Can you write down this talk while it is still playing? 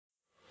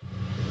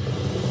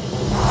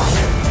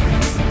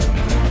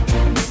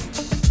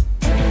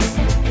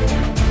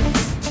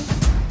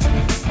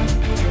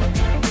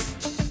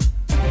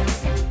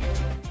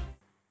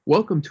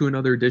Welcome to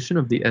another edition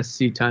of the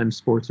SC Times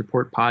Sports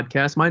Report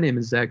podcast. My name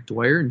is Zach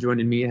Dwyer, and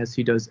joining me as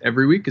he does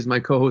every week is my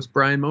co-host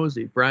Brian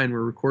Mozey. Brian,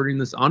 we're recording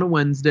this on a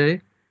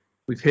Wednesday.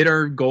 We've hit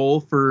our goal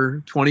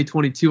for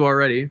 2022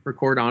 already,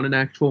 record on an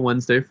actual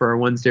Wednesday for our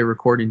Wednesday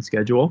recording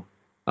schedule.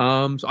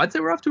 So I'd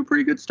say we're off to a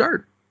pretty good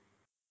start.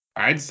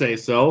 I'd say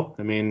so.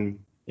 I mean,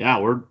 yeah,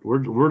 we're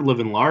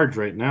living large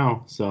right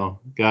now. So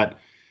I got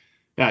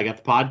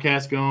the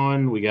podcast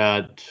going. We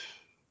got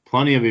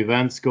plenty of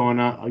events going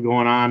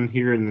on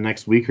here in the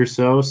next week or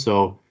so.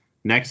 So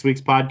next week's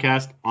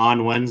podcast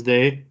on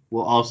Wednesday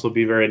will also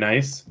be very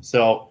nice.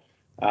 So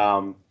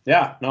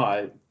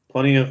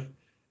plenty of,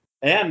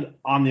 and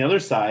on the other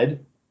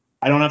side,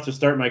 I don't have to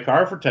start my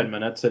car for 10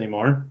 minutes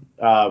anymore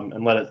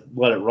and let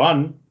it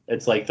run.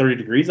 It's like 30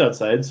 degrees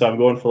outside, so I'm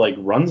going for like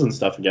runs and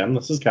stuff again.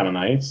 This is kind of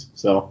nice.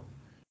 So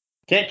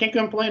can't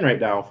complain right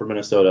now for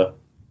Minnesota.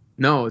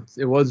 No,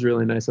 it was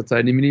really nice outside. I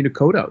didn't even need a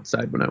coat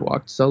outside when I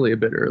walked Sully a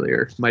bit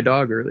earlier, my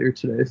dog earlier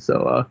today.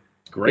 So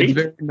great. It's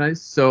very nice.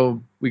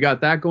 So we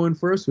got that going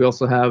for us. We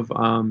also have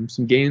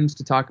some games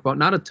to talk about.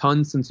 Not a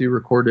ton since we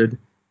recorded,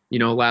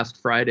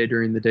 last Friday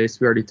during the day. So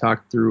we already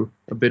talked through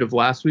a bit of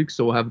last week.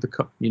 So we'll have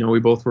we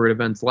both were at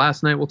events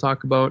last night. We'll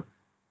talk about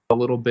a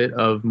little bit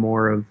of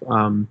more of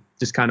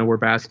just kind of where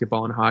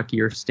basketball and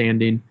hockey are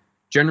standing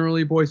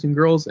generally, boys and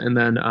girls. And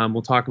then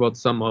we'll talk about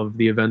some of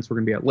the events we're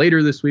going to be at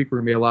later this week. We're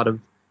going to be a lot of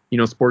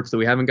sports that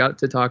we haven't got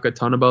to talk a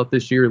ton about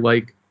this year,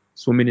 like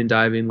swimming and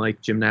diving, like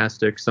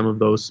gymnastics, some of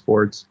those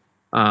sports,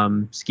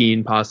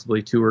 skiing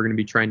possibly too. We're going to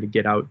be trying to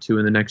get out to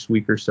in the next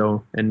week or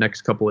so and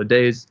next couple of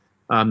days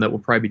that we'll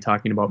probably be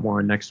talking about more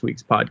on next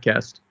week's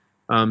podcast.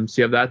 So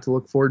you have that to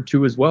look forward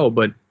to as well.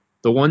 But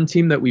the one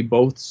team that we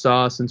both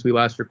saw since we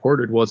last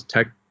recorded was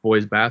Tech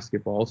boys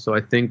basketball. So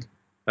I think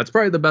that's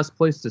probably the best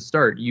place to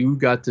start. You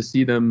got to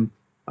see them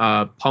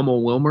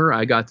pummel Wilmer.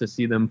 I got to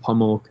see them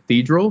pummel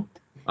Cathedral.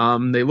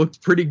 They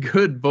looked pretty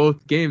good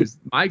both games.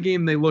 My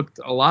game, they looked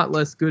a lot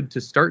less good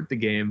to start the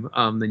game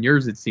than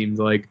yours, it seems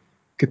like.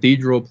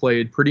 Cathedral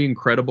played pretty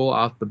incredible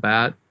off the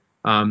bat.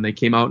 They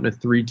came out in a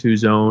 3-2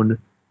 zone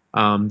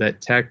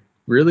that Tech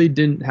really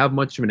didn't have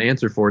much of an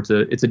answer for.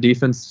 It's a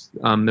defense.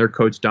 Their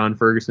coach, Don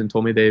Ferguson,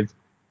 told me they've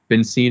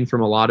been seen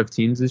from a lot of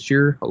teams this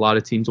year. A lot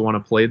of teams want to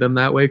play them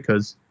that way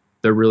because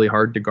they're really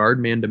hard to guard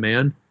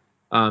man-to-man.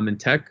 And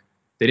Tech,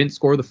 they didn't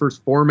score the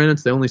first 4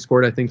 minutes. They only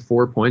scored, I think,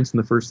 4 points in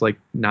the first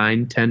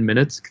 9-10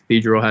 minutes.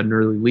 Cathedral had an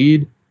early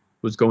lead,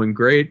 was going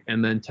great,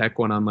 and then Tech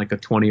went on a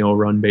 20-0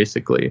 run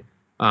basically,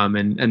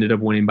 and ended up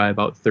winning by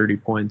about 30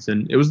 points.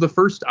 And it was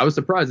I was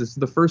surprised. This is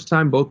the first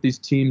time both these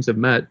teams have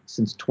met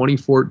since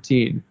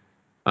 2014,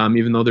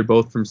 even though they're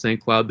both from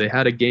St. Cloud. They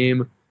had a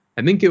game,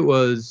 I think it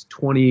was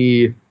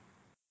 2018-19,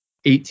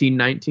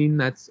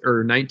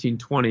 or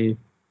 19-20,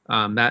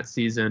 that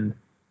season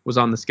was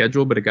on the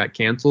schedule, but it got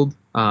canceled.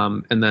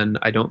 And then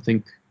I don't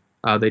think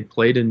they'd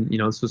played in,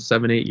 this was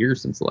 7-8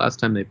 years since the last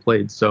time they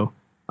played. So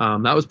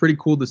that was pretty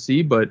cool to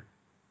see. But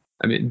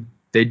I mean,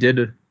 they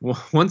did,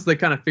 once they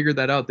kind of figured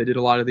that out, they did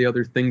a lot of the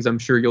other things I'm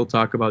sure you'll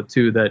talk about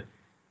too, that,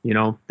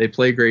 they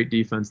play great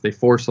defense. They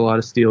force a lot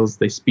of steals.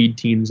 They speed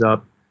teams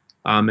up.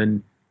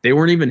 And they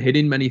weren't even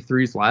hitting many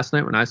threes last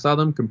night when I saw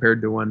them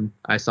compared to when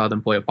I saw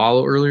them play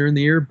Apollo earlier in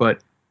the year. But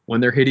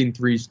when they're hitting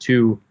threes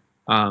too,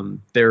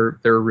 they're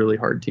a really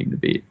hard team to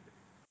beat.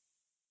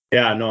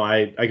 Yeah, no,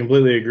 I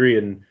completely agree.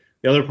 And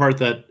the other part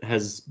that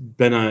has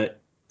been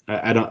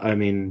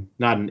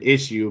not an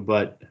issue,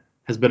 but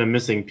has been a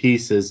missing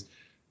piece is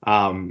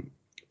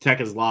Tech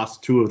has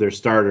lost two of their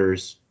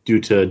starters due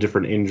to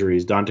different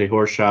injuries. Dante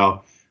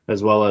Horshaw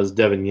as well as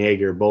Devin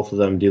Yeager, both of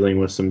them dealing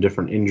with some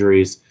different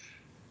injuries.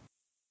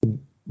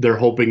 They're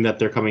hoping that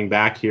they're coming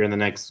back here in the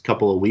next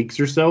couple of weeks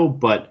or so,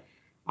 but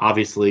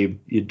obviously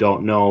you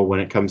don't know when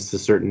it comes to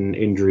certain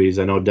injuries.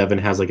 I know Devin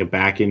has a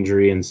back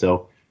injury, and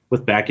so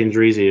with back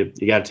injuries, you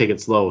got to take it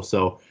slow.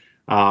 So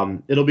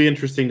it'll be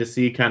interesting to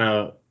see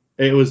I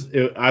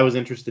was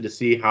interested to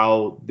see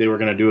how they were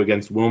going to do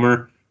against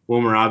Wilmer.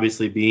 Wilmer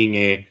obviously being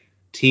a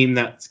team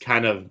that's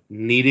kind of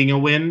needing a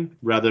win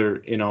rather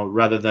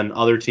than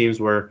other teams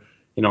where,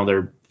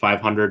 they're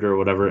 500 or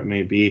whatever it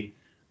may be.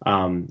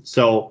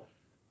 So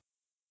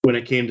when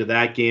it came to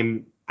that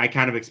game, I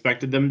kind of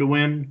expected them to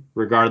win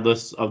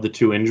regardless of the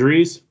two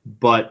injuries,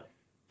 but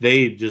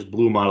they just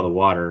blew them out of the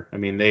water. I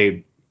mean,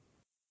 they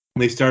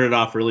started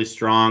off really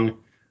strong.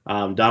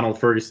 Donald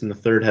Ferguson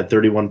III had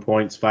 31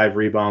 points, 5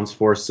 rebounds,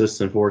 4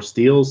 assists, and 4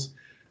 steals.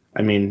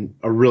 I mean,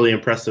 a really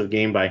impressive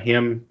game by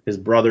him. His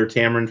brother,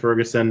 Cameron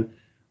Ferguson,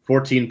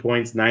 14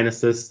 points, 9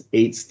 assists,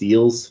 8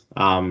 steals.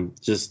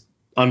 Just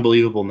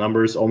unbelievable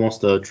numbers,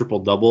 almost a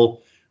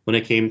triple-double when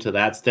it came to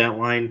that stat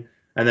line.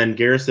 And then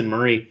Garrison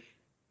Murray,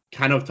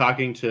 kind of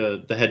talking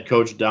to the head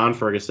coach, Don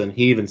Ferguson,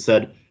 he even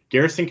said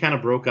Garrison kind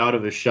of broke out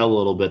of his shell a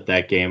little bit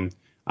that game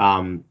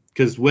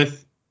because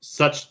with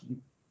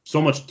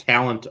so much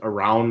talent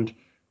around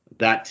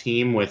that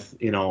team with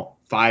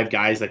 5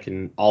 guys that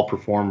can all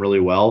perform really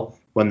well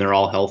when they're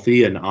all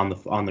healthy and on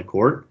the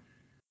court,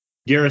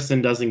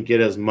 Garrison doesn't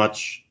get as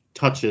much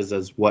touches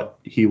as what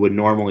he would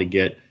normally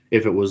get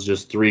if it was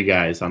just 3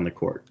 guys on the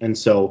court. And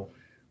so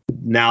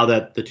now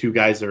that the 2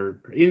 guys are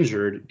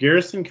injured,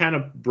 Garrison kind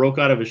of broke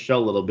out of his shell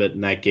a little bit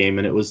in that game,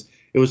 and it was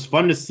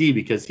fun to see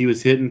because he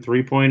was hitting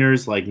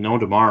 3-pointers like no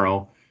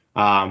tomorrow,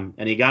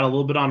 and he got a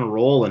little bit on a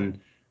roll, and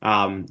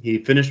he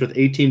finished with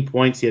 18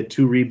 points. He had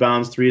 2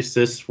 rebounds, 3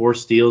 assists, 4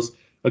 steals,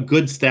 a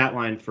good stat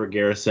line for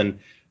Garrison,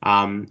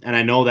 and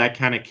I know that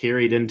kind of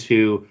carried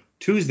into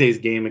Tuesday's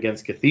game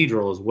against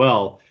Cathedral as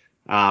well,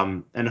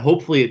 and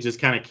hopefully it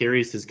just kind of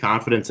carries his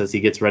confidence as he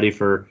gets ready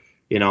for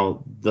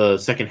the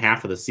second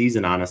half of the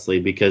season, honestly,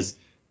 because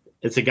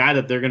it's a guy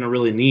that they're going to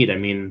really need. I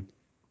mean,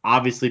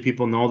 obviously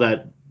people know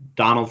that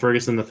Donald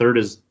Ferguson III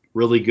is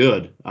really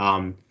good.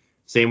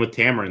 Same with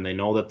Tamarin. They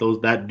know that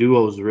that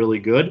duo is really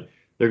good.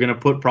 They're going to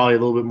put probably a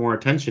little bit more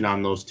attention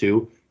on those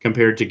 2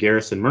 compared to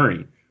Garrison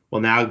Murray.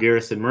 Well, now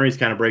Garrison Murray's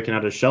kind of breaking out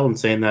of his shell and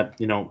saying that,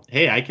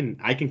 hey, I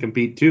can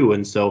compete too.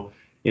 And so,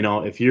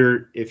 if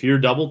you're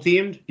double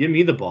teamed, give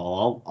me the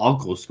ball. I'll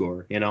go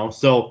score,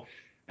 So,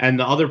 and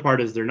the other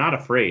part is they're not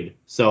afraid.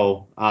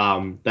 So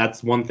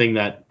that's one thing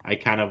that I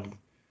kind of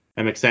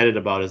am excited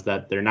about, is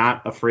that they're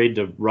not afraid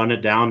to run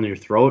it down your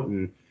throat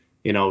and,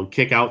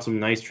 kick out some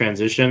nice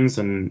transitions.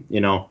 And,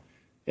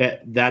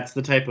 that's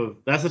the type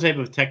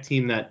of Tech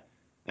team that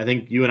I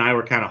think you and I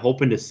were kind of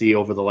hoping to see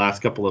over the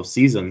last couple of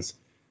seasons.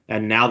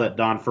 And now that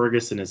Don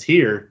Ferguson is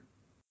here,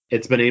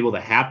 it's been able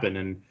to happen.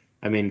 And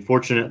I mean,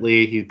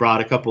 fortunately, he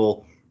brought a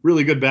couple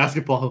really good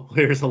basketball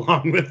players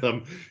along with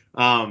him.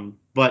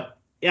 But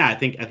yeah, I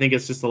think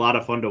it's just a lot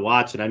of fun to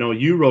watch. And I know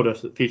you wrote a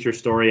feature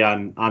story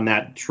on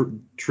that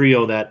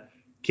trio that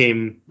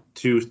came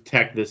to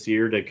Tech this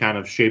year to kind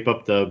of shape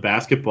up the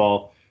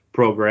basketball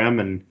program.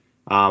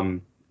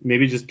 And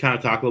maybe just kind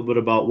of talk a little bit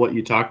about what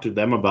you talked to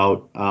them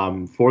about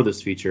for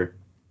this feature.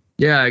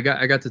 Yeah, I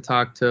got to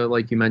talk to,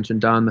 like you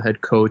mentioned, Don, the head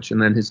coach, and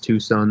then his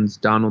 2 sons,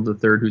 Donald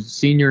III, who's a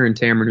senior, and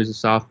Tamarin, who's a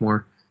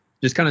sophomore.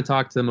 Just kind of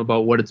talk to them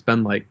about what it's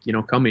been like,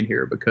 coming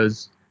here,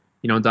 because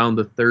Donald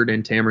III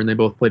and Tamarin, they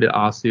both played at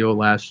Osseo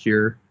last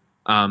year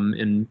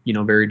in,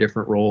 very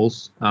different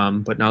roles.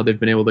 But now they've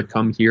been able to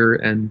come here.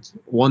 And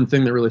one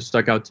thing that really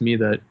stuck out to me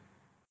that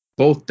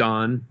both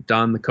Don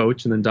the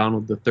coach, and then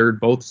Donald III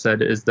both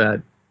said is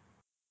that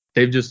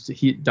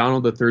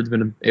Donald III's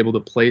been able to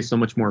play so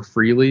much more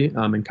freely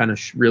and kind of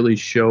really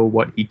show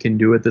what he can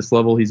do at this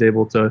level. He's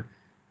able to,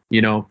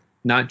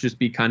 not just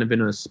be kind of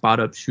in a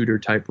spot-up shooter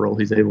type role.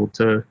 He's able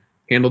to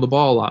handle the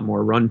ball a lot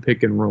more, run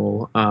pick and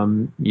roll.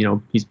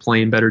 He's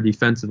playing better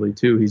defensively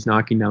too. He's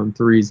knocking down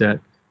threes at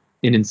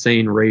an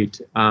insane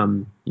rate.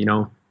 You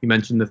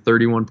mentioned the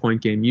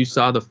 31-point game. You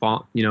saw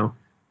the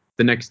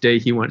next day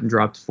he went and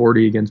dropped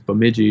 40 against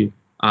Bemidji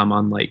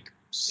on like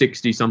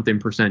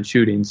 60-something%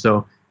 shooting.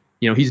 So,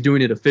 he's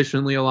doing it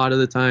efficiently a lot of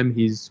the time.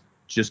 He's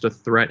just a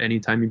threat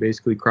anytime he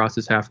basically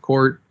crosses half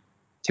court.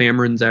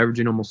 Tamarin's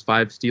averaging almost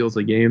 5 steals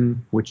a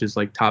game, which is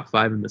like top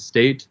 5 in the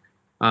state.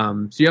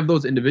 So you have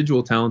those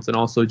individual talents, and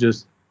also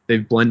just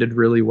they've blended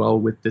really well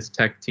with this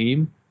Tech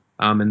team.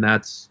 And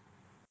that's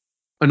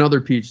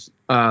another piece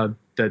that,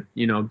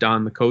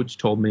 Don, the coach,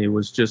 told me,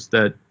 was just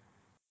that,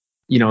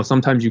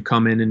 sometimes you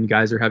come in and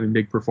guys are having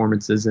big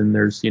performances and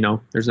there's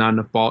not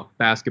enough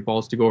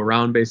basketballs to go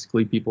around.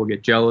 Basically, people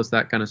get jealous,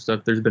 that kind of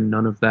stuff. There's been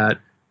none of that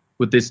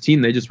with this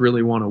team. They just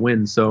really want to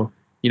win. So,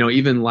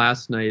 even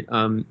last night,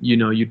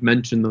 you'd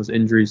mentioned those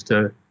injuries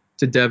to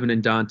Devin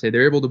and Dante. They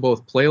were able to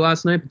both play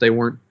last night, but they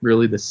weren't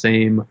really the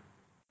same,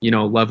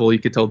 level. You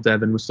could tell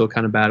Devin was still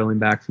kind of battling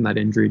back from that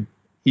injury.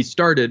 He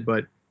started,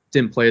 but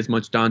didn't play as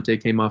much. Dante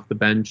came off the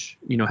bench,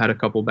 had a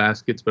couple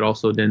baskets, but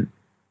also didn't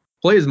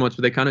play as much,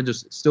 but they kind of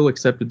just still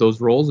accepted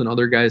those roles, and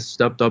other guys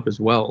stepped up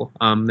as well.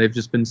 They've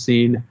just been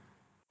seeing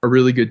a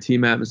really good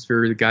team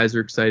atmosphere. The guys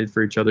are excited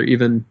for each other.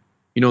 Even,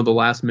 the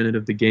last minute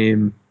of the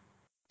game,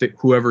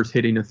 whoever's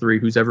hitting a 3,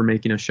 who's ever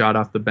making a shot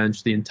off the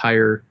bench, the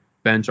entire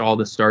bench, all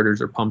the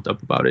starters are pumped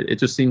up about it. It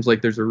just seems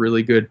like there's a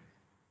really good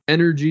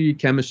energy,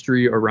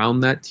 chemistry around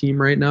that team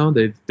right now.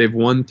 They've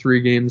won 3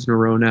 games in a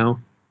row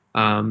now.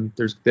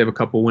 They have a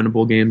couple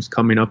winnable games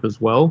coming up as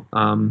well.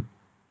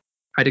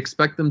 I'd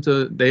expect them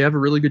they have a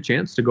really good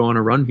chance to go on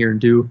a run here and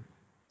do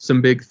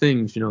some big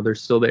things.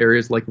 There's still the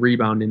areas like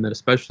rebounding that,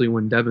 especially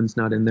when Devin's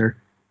not in there,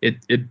 it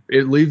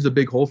leaves a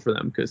big hole for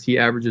them, because he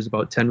averages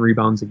about 10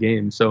 rebounds a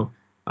game. So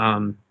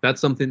that's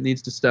something that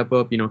needs to step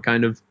up,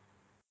 kind of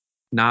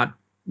not,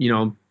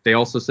 they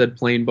also said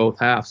playing both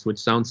halves, which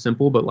sounds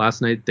simple, but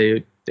last night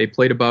they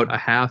played about a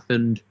half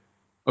and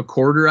a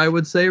quarter, I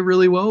would say,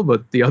 really well.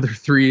 But the other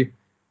 3,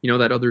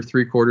 that other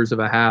 3 quarters of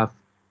a half,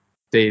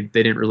 they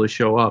didn't really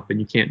show up, and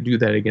you can't do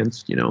that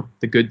against,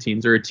 the good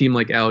teams, or a team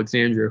like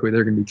Alexandria, who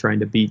they're going to be trying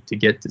to beat to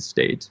get to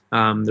state.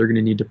 They're going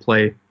to need to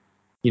play,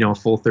 a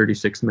full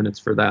 36 minutes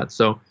for that.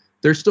 So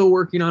they're still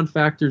working on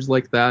factors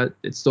like that.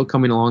 It's still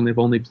coming along. They've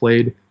only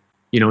played,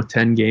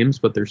 10 games,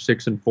 but they're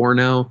 6-4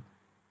 now.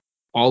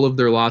 All of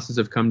their losses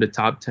have come to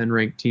top 10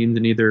 ranked teams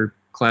in either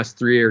Class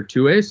 3 or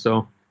 2A.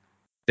 So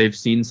they've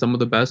seen some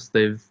of the best.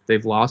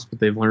 They've lost, but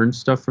they've learned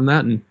stuff from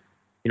that. And,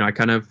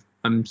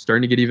 I'm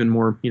starting to get even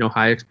more,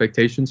 high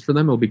expectations for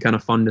them. It'll be kind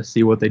of fun to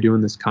see what they do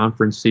in this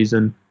conference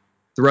season,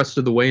 the rest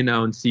of the way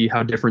now and see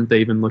how different they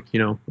even look,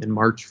 in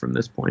March from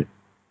this point.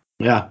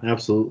 Yeah,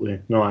 absolutely.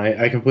 No,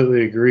 I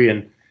completely agree.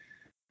 And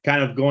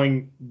kind of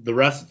going the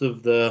rest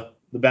of the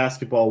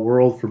basketball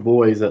world for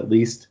boys, at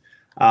least.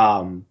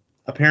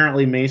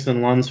 Apparently,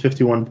 Mason Lund's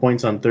 51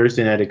 points on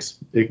Thursday night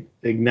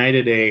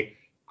ignited a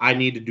I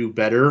need to do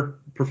better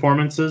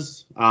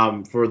performances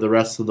for the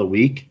rest of the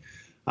week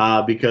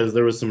because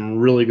there was some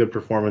really good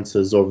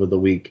performances over the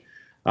week.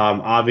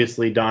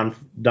 Obviously,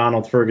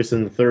 Donald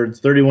Ferguson III's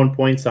 31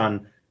 points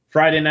on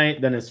Friday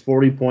night, then his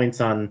 40 points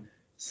on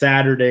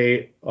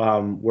Saturday,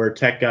 where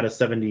Tech got a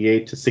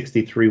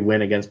 78-63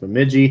 win against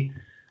Bemidji.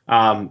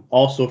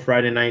 Also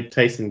Friday night,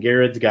 Tyson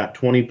Garrett's got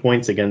 20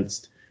 points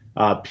against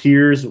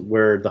Piers,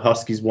 where the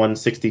Huskies won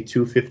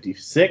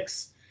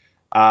 62-56.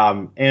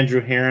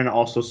 Andrew Herron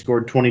also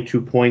scored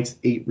 22 points,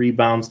 8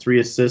 rebounds, 3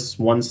 assists,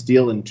 1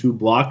 steal, and 2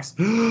 blocks.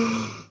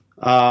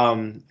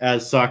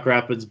 As Sauk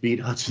Rapids beat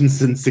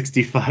Hutchinson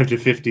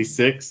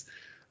 65-56.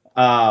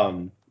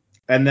 And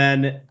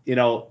then,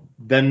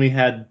 then we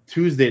had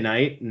Tuesday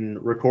night, and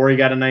Ricori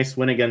got a nice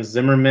win against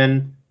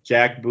Zimmerman.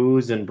 Jack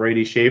Booz and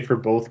Brady Schaefer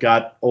both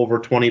got over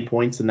 20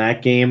 points in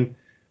that game.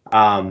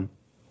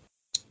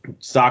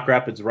 Sauk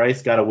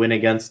Rapids-Rice got a win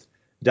against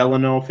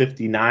Delano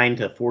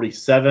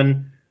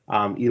 59-47.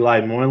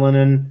 Eli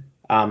Moylanen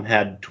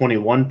had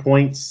 21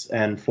 points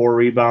and 4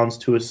 rebounds,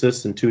 2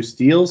 assists, and 2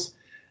 steals.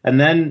 And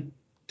then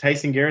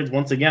Tyson Garrett's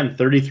once again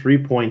 33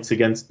 points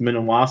against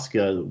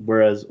Minnewaska,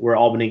 where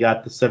Albany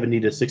got the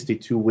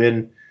 70-62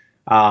 win.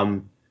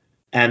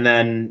 And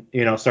then,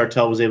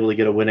 Sartell was able to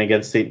get a win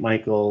against St.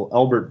 Michael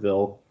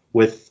Albertville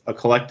with a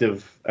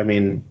collective,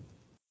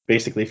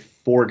 basically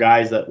 4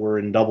 guys that were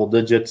in double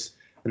digits,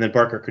 and then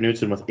Parker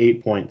Knutson with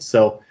 8 points.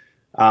 So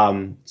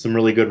some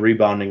really good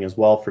rebounding as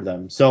well for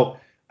them. So,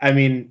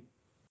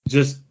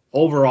 just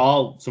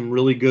overall, some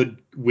really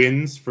good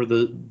wins for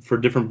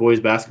different boys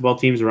basketball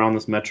teams around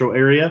this metro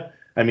area.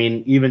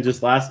 Even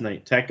just last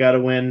night, Tech got a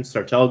win,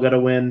 Sartell got a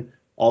win,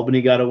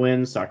 Albany got a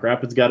win, Sauk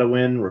Rapids got a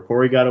win,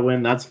 Ricori got a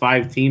win. That's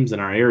 5 teams in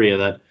our area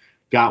that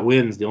got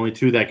wins. The only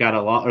 2 that got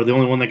a loss, or the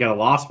only one that got a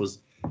loss, was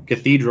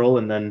Cathedral,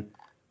 and then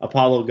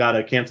Apollo got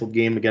a canceled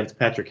game against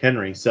Patrick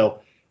Henry.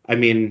 So,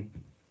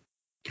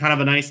 kind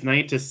of a nice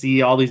night to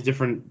see all these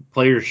different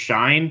players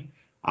shine.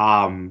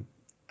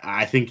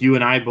 I think you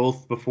and I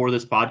both, before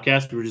this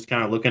podcast, we were just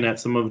kind of looking at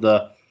some of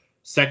the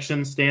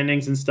section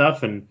standings and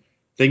stuff, and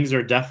things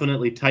are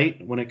definitely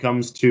tight when it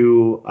comes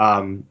to,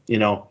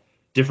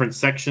 different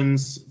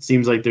sections. It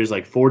seems like there's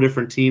like 4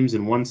 different teams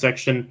in one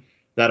section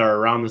that are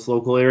around this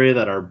local area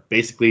that are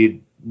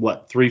basically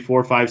 3,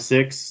 4, 5,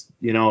 6,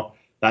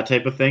 that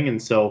type of thing.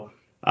 And so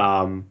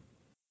going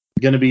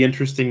to be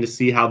interesting to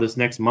see how this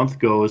next month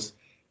goes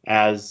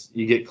as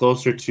you get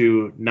closer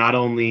to not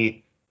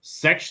only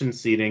section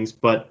seedings,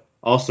 but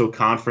also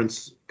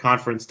conference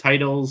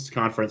titles,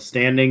 conference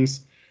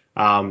standings.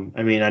 I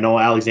know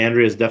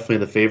Alexandria is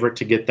definitely the favorite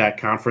to get that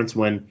conference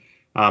win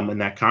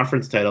and that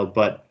conference title,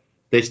 but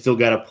they still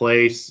got to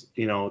play,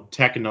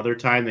 Tech another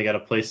time. They got to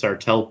play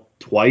Sartell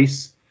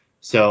twice.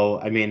 So,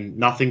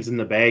 nothing's in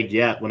the bag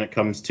yet when it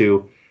comes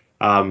to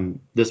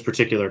this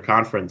particular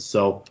conference.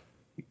 So,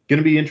 going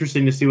to be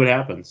interesting to see what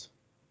happens.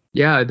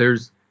 Yeah,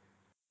 there's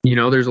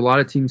a lot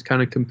of teams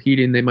kind of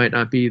competing. They might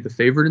not be the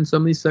favorite in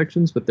some of these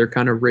sections, but they're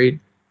kind of right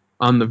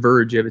on the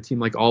verge. You have a team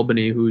like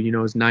Albany who,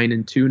 is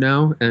 9-2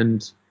 now,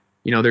 and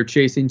they're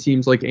chasing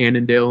teams like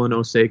Annandale and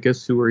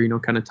Osakis, who are,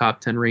 kind of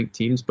top 10 ranked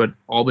teams, but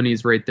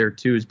Albany's right there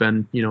too, has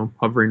been,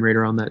 hovering right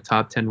around that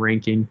top 10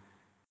 ranking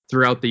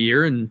throughout the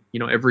year. And,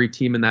 every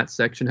team in that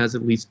section has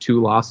at least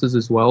 2 losses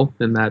as well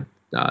in that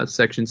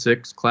Section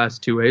 6 Class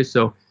 2A.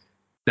 So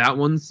that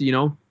one's,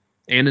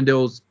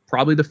 Annandale's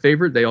probably the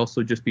favorite. They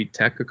also just beat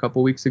Tech a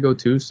couple weeks ago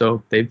too.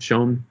 So they've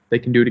shown they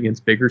can do it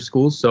against bigger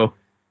schools. So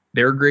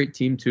they're a great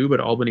team too,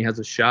 but Albany has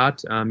a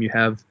shot. You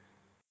have,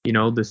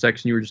 the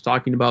section you were just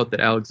talking about,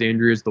 that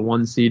Alexandria is the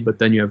 1 seed, but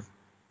then you have,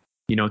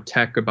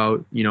 Tech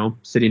about,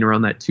 sitting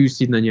around that 2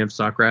 seed, and then you have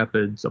Sauk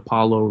Rapids,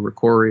 Apollo,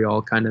 Ricori,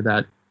 all kind of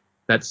that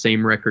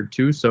same record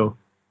too. So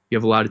you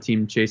have a lot of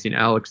teams chasing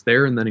Alex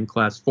there. And then in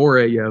Class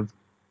 4A, you have,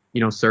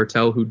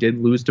 Sartell, who did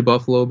lose to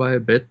Buffalo by a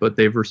bit, but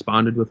they've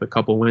responded with a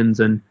couple wins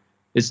and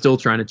is still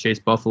trying to chase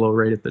Buffalo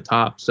right at the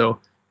top. So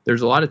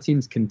there's a lot of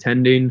teams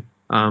contending,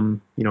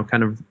 kind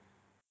of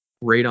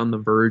right on the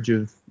verge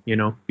of,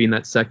 being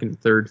that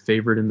second, third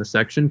favorite in the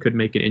section. Could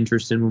make it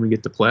interesting when we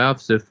get to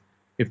playoffs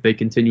if they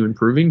continue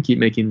improving, keep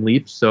making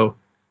leaps. So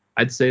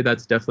I'd say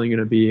that's definitely going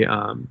to be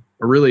a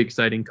really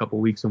exciting couple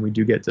weeks when we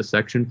do get to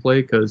section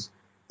play, because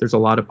there's a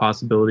lot of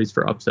possibilities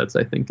for upsets,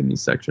 I think, in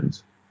these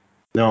sections.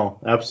 No,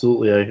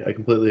 absolutely. I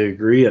completely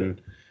agree.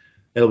 And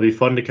it'll be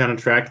fun to kind of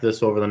track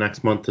this over the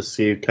next month to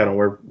see kind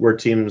of where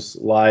teams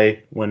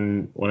lie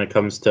when it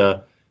comes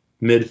to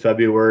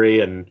mid-February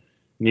and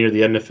near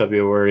the end of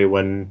February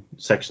when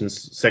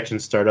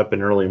sections start up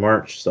in early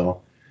March.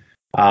 So,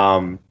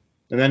 and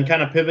then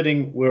kind of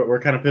pivoting, we're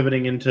kind of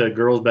pivoting into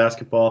girls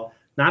basketball.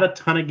 Not a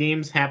ton of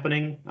games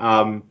happening.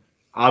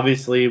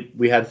 Obviously,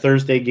 we had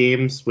Thursday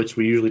games, which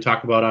we usually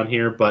talk about on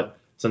here, but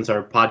since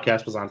our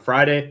podcast was on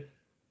Friday.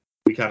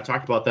 We kind of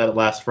talked about that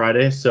last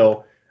Friday.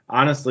 So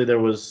honestly, there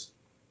was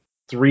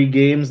 3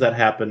 games that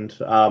happened,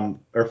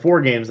 or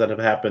 4 games that have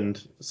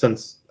happened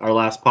since our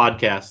last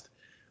podcast.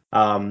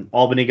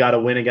 Albany got a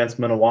win against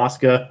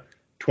Minnewaska,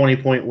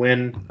 20-point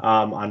win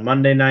on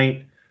Monday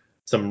night.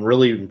 Some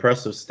really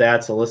impressive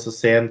stats. Alyssa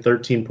Sand,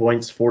 13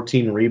 points,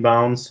 14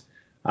 rebounds.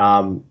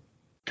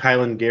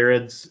 Kylan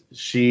Garrett's,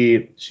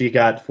 she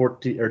got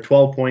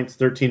 12 points,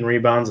 13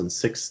 rebounds, and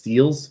 6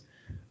 steals.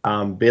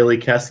 Bailey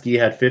Keski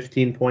had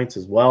 15 points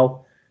as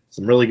well.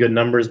 Some really good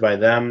numbers by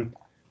them.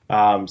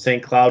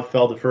 St. Cloud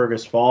fell to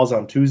Fergus Falls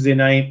on Tuesday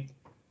night.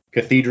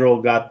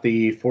 Cathedral got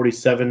the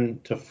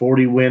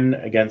 47-40 win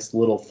against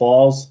Little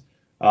Falls.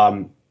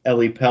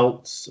 Ellie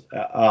Peltz,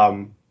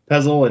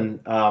 Pezel,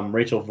 and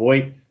Rachel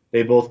Voigt,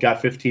 they both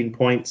got 15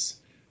 points.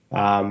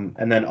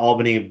 And then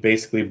Albany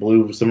basically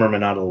blew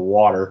Zimmerman out of the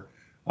water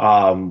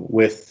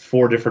with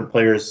 4 different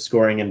players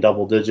scoring in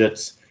double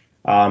digits,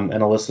 and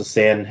Alyssa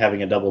Sand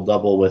having a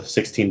double-double with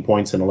 16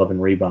 points and 11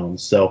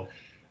 rebounds. So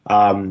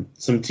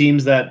some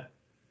teams that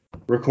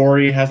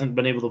Ricori hasn't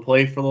been able to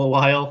play for a little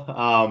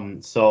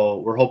while, so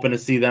we're hoping to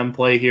see them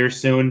play here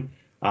soon.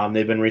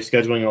 They've been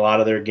rescheduling a lot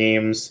of their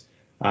games,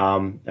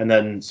 and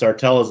then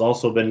Sartell has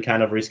also been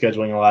kind of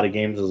rescheduling a lot of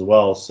games as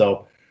well.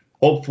 So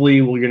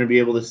hopefully we're going to be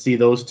able to see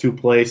those 2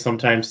 play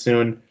sometime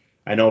soon.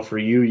 I know for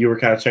you were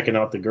kind of checking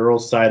out the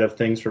girls' side of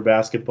things for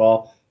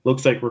basketball.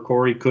 Looks like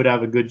Ricori could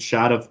have a good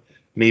shot of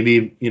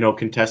maybe,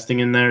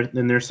 contesting in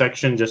their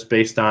section just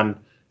based on,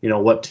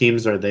 what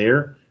teams are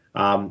there.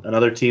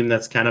 Another team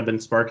that's kind of been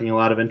sparking a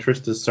lot of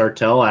interest is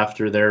Sartell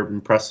after their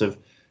impressive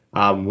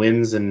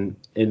wins in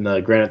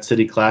the Granite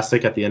City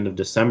Classic at the end of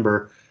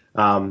December.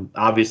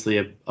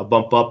 Obviously a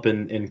bump up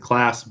in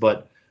class,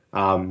 but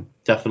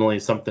definitely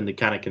something to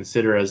kind of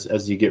consider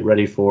as you get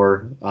ready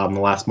for the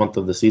last month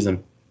of the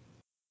season.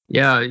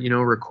 Yeah,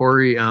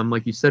 Ricori,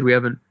 like you said, we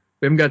haven't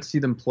got to see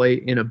them play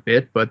in a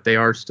bit, but they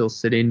are still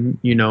sitting,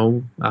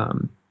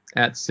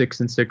 at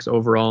 6-6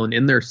 overall, and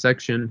in their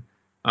section,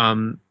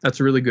 that's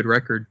a really good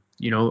record.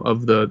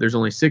 There's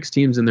only 6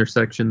 teams in their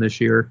section this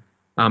year,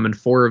 and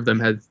 4 of them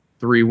had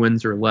 3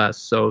 wins or less.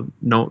 So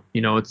no,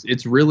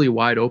 it's really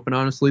wide open.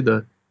 Honestly,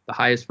 the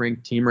highest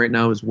ranked team right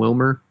now is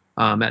Wilmer,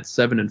 at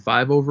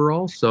 7-5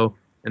 overall. So,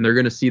 and they're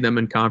going to see them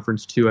in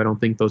conference too. I don't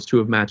think those 2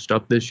 have matched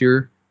up this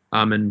year.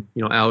 And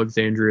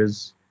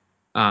Alexandria's,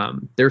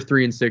 they're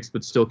 3-6,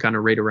 but still kind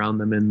of right around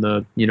them in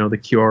the the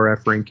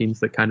QRF rankings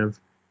that kind of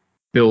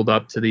build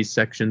up to these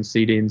section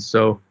seedings.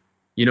 So,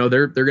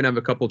 they're going to have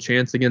a couple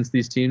chance against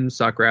these teams.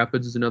 Sauk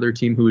Rapids is another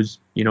team who's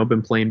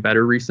been playing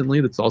better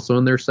recently. That's also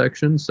in their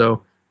section.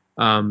 So,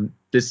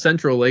 this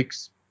Central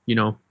Lakes,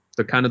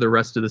 the kind of the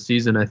rest of the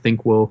season, I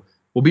think will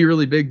be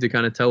really big to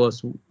kind of tell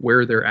us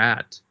where they're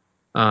at.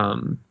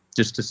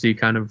 Just to see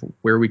kind of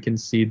where we can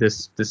see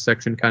this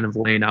section kind of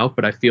laying out.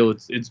 But I feel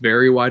it's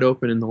very wide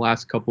open. In the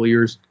last couple of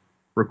years,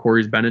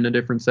 Ricori's been in a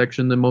different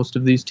section than most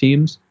of these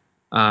teams.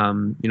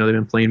 They've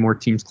been playing more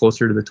teams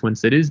closer to the Twin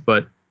Cities,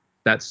 but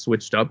that's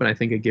switched up, and I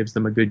think it gives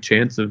them a good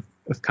chance of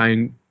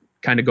kind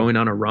of going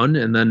on a run.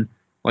 And then,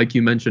 like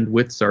you mentioned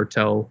with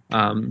Sartell,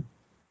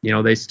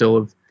 they still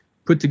have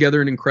put together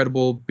an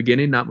incredible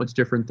beginning, not much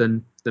different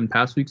than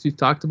past weeks we've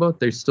talked about.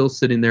 They're still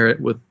sitting there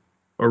with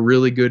a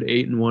really good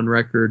 8-1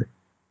 record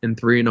and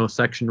 3-0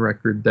 section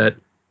record that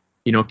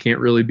can't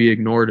really be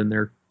ignored, and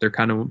they're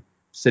kind of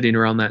sitting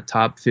around that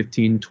top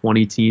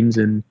 15-20 teams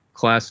in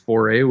Class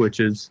 4A,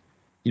 which is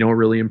a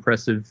really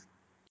impressive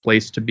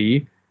place to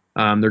be.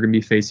 They're going to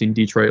be facing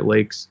Detroit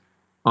Lakes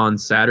on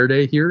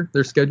Saturday here.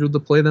 They're scheduled to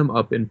play them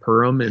up in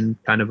Perham in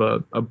kind of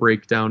a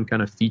breakdown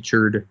kind of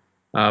featured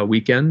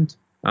weekend.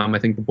 I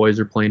think the boys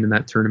are playing in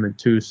that tournament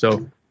too,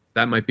 so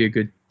that might be a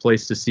good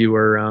place to see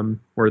where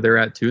they're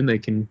at too, and they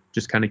can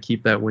just kind of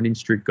keep that winning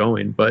streak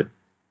going. But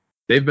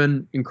they've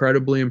been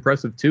incredibly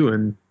impressive too.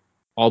 And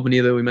Albany,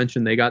 that we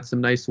mentioned, they got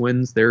some nice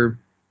wins. They're,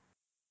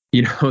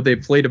 they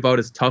played about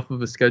as tough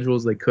of a schedule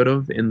as they could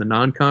have in the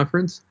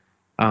non-conference.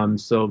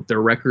 So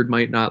their record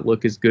might not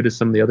look as good as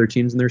some of the other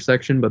teams in their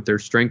section, but their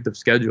strength of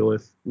schedule,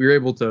 if we were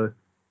able to,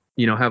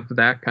 have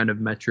that kind of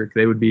metric,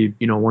 they would be,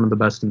 one of the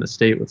best in the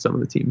state with some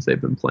of the teams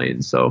they've been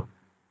playing. So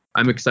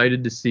I'm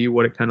excited to see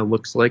what it kind of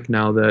looks like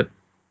now that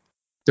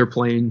they're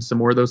playing some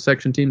more of those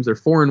section teams. They're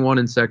 4-1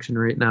 in section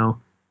right now,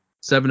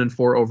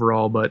 7-4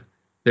 overall, but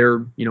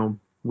they're,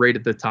 right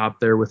at the top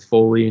there with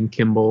Foley and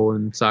Kimball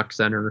and Sauk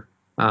Center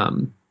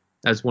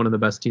as one of the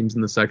best teams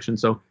in the section.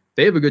 So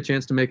they have a good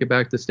chance to make it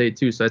back to state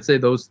too. So I'd say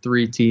those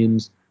 3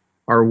 teams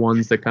are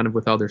ones that kind of,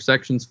 with how their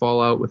sections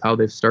fall out, with how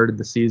they've started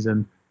the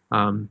season,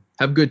 have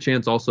a good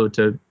chance also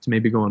to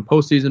maybe go on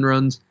postseason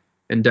runs,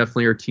 and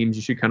definitely are teams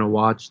you should kind of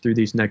watch through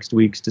these next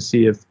weeks to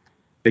see if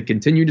they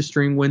continue to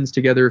string wins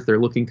together, if they're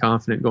looking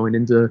confident going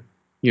into,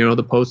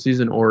 the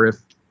postseason, or if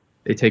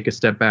they take a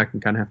step back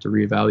and kind of have to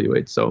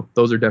reevaluate. So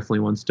those are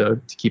definitely ones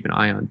to keep an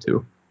eye on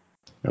too.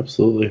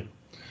 Absolutely.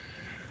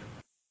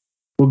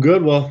 Well,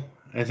 good. Well,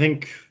 I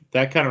think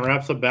that kind of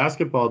wraps up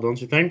basketball, don't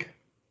you think?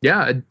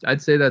 Yeah,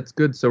 I'd say that's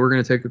good. So we're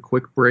going to take a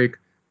quick break.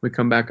 we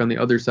come back on the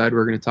other side,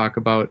 we're going to talk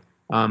about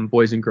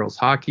boys and girls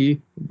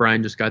hockey.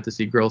 Brian just got to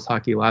see girls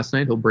hockey last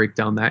night. He'll break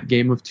down that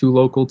game of two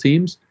local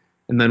teams.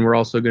 And then we're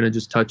also going to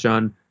just touch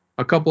on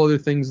a couple other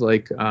things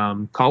like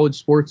college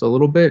sports a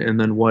little bit, and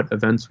then what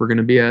events we're going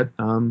to be at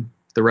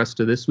the rest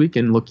of this week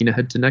and looking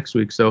ahead to next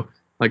week. So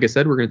like I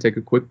said, we're going to take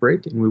a quick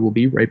break and we will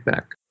be right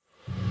back.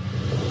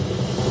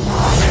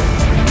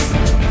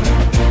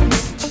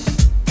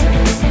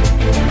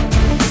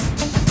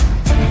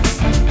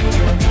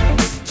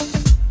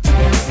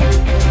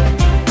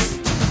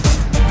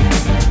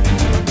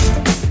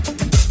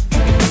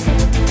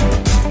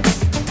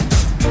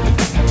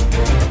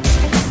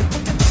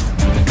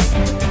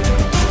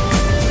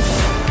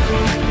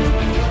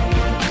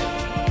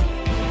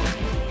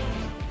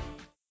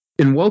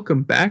 And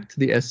welcome back to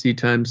the SC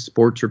Times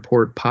Sports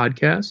Report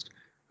podcast.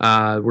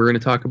 We're going to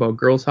talk about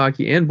girls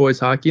hockey and boys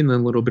hockey and then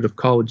a little bit of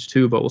college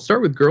too. But we'll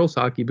start with girls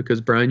hockey because,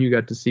 Brian, you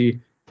got to see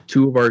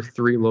two of our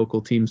three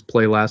local teams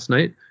play last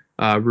night.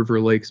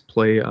 River Lakes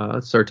play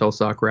Sartell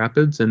Sauk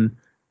Rapids. And,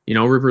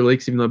 River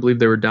Lakes, even though I believe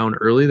they were down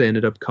early, they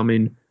ended up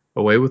coming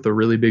away with a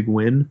really big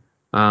win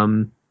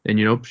and,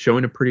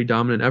 showing a pretty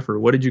dominant effort.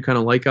 What did you kind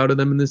of like out of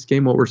them in this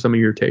game? What were some of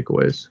your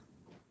takeaways?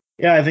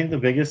 Yeah, I think the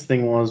biggest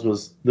thing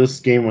was this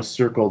game was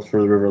circled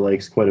for the River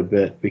Lakes quite a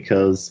bit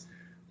because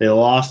they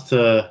lost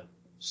to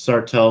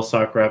Sartell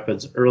Sauk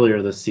Rapids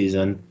earlier this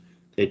season.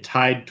 They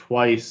tied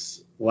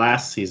twice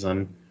last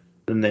season.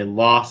 Then they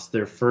lost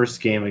their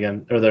first game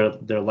again, or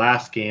their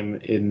last game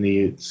in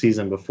the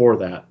season before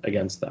that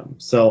against them.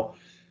 So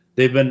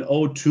they've been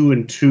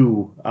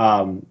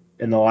 0-2-2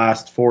 in the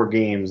last 4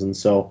 games, and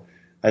so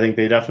I think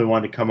they definitely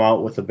wanted to come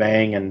out with a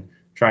bang and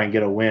try and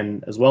get a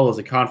win as well as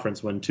a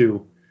conference win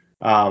too.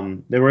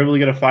 They were able to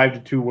get a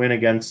 5-2 win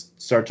against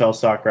Sartell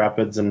Sauk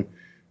Rapids, and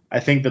I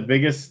think the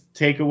biggest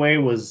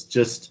takeaway was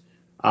just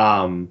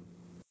how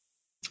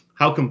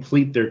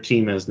complete their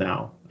team is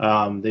now.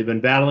 They've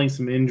been battling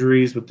some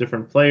injuries with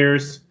different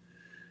players.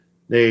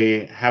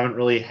 They haven't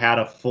really had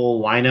a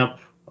full lineup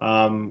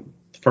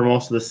for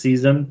most of the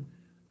season,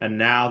 and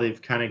now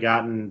they've kind of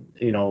gotten,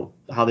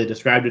 how they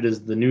described it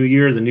as the new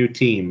year, the new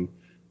team.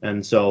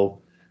 And so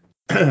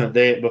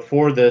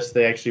before this,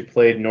 they actually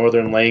played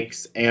Northern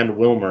Lakes and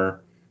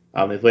Wilmer.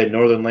 They played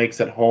Northern Lakes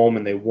at home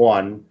and they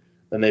won.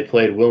 Then they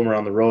played Wilmer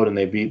on the road and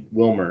they beat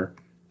Wilmer.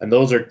 And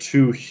those are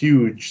two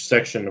huge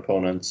section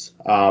opponents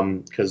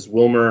because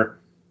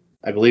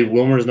I believe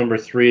Wilmer is number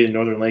 3 and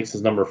Northern Lakes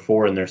is number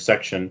 4 in their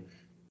section.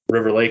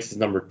 River Lakes is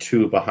number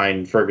 2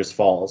 behind Fergus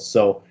Falls.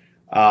 So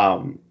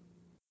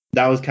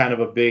that was kind of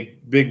a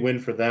big win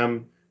for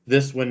them.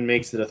 This win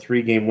makes it a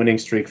 3-game winning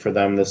streak for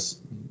them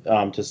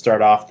to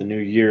start off the new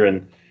year,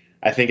 and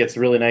I think it's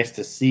really nice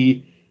to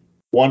see.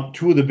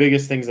 Two of the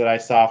biggest things that I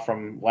saw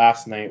from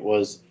last night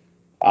was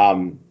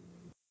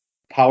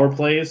power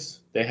plays.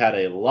 They had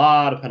a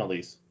lot of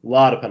penalties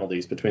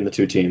between the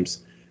two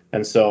teams,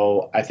 and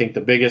so I think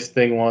the biggest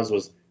thing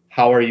was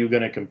how are you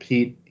going to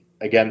compete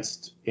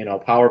against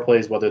power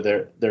plays,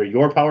 whether they're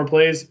your power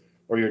plays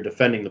or you're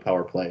defending the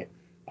power play,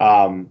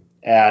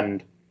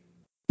 and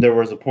there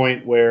was a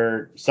point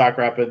where Sauk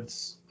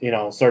Rapids,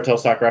 Sartell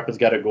Sauk Rapids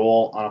got a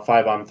goal on a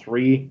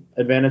 5-on-3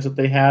 advantage that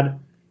they had.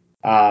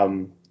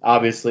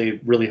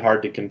 Obviously, really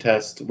hard to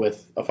contest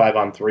with a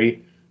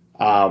 5-on-3.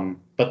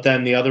 But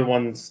then the other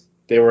ones,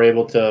 they were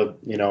able to,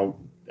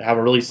 have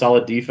a really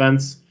solid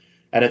defense,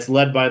 and it's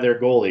led by their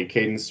goalie,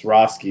 Cadence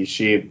Roski.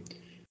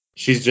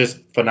 She's just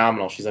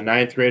phenomenal. She's a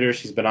 9th grader.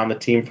 She's been on the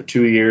team for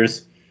 2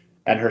 years,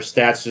 and her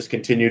stats just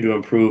continue to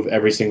improve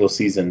every single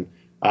season.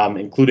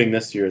 Including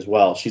this year as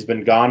well. She's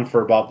been gone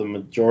for about the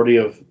majority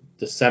of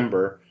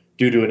December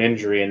due to an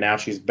injury, and now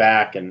she's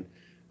back. And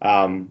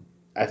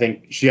I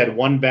think she had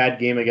one bad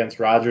game against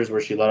Rogers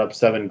where she let up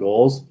 7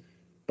 goals,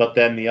 but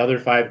then the other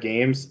 5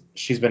 games,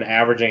 she's been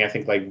averaging, I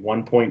think, like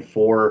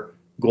 1.4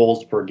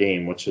 goals per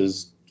game, which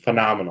is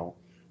phenomenal.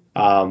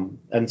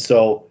 And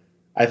so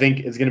I think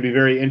it's going to be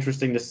very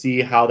interesting to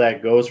see how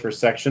that goes for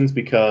sections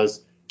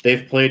because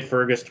they've played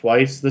Fergus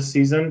twice this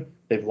season.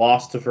 They've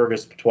lost to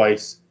Fergus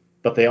twice,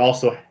 but they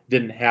also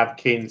didn't have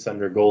Cadence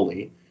under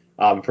goalie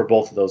for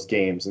both of those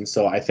games. And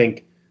so I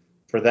think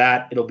for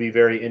that, it'll be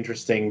very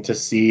interesting to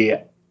see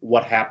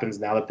what happens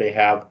now that they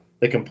have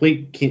the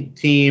complete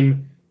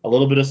team, a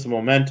little bit of some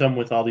momentum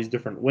with all these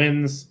different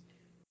wins,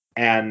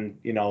 and,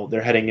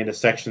 they're heading into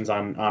sections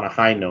on a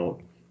high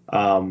note.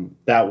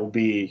 That will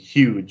be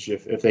huge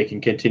if they can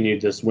continue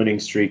this winning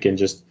streak and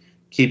just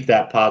keep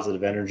that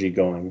positive energy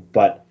going.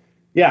 But,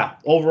 yeah,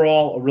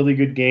 overall, a really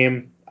good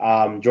game.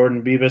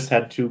 Jordan Beavis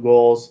had 2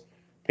 goals.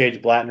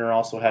 Paige Blattner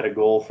also had a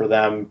goal for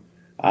them.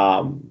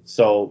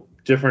 So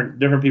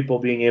different people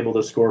being able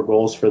to score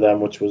goals for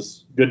them, which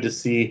was good to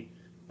see.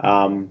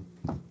 And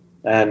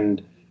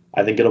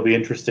I think it'll be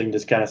interesting to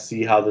kind of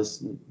see how this,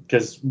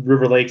 because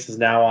River Lakes is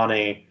now on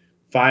a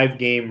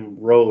 5-game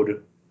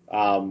road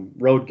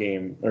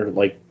game, or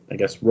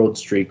road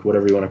streak,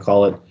 whatever you want to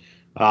call it.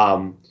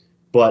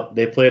 But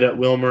they played at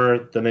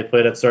Wilmer, then they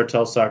played at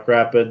Sartell Sauk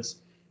Rapids,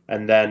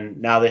 and then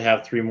now they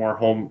have 3 more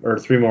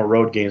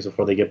road games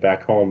before they get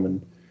back home.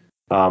 And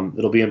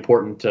it'll be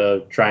important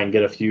to try and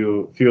get a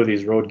few of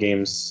these road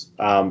games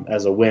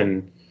as a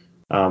win,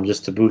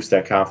 just to boost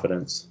that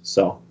confidence.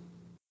 So,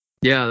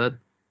 yeah,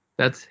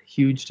 that's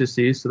huge to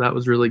see. So that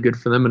was really good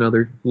for them.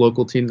 Another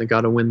local team that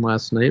got a win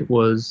last night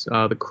was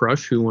the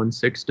Crush, who won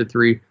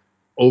 6-3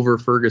 over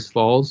Fergus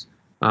Falls.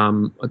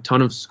 A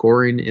ton of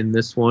scoring in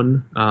this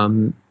one.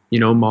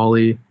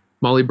 Molly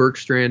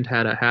Bergstrand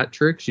had a hat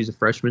trick. She's a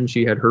freshman.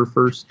 She had her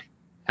first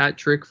hat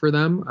trick for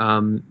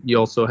them. You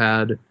also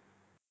had,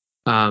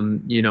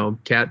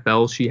 Kat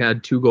Bell. She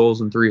had 2 goals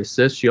and 3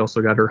 assists. She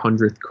also got her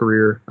 100th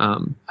career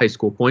high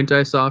school point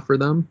I saw for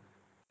them.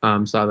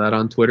 Saw that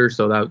on Twitter.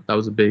 So that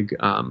was a big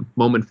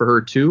moment for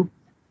her too.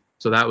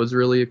 So that was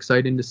really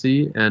exciting to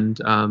see. And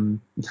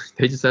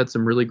they just had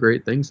some really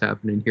great things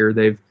happening here.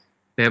 They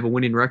have a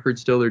winning record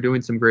still. They're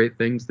doing some great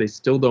things. They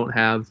still don't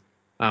have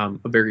a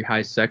very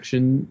high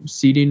section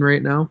seeding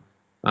right now,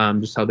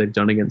 just how they've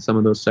done against some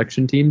of those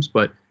section teams.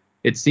 But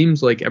it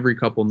seems like every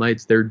couple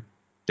nights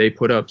they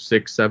put up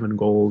 6-7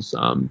 goals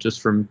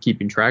just from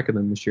keeping track of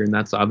them this year. And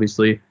that's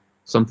obviously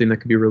something that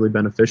could be really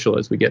beneficial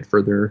as we get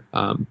further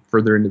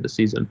into the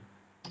season.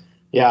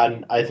 Yeah,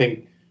 and I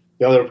think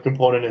the other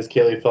component is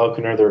Kaylee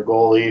Falconer, their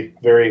goalie,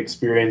 very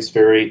experienced,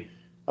 a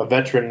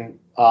veteran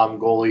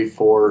goalie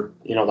for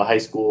the high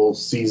school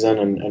season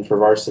and for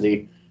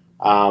varsity,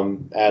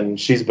 and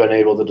she's been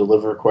able to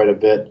deliver quite a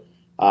bit.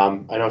 I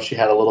know she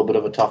had a little bit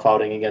of a tough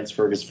outing against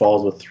Fergus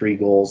Falls with 3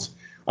 goals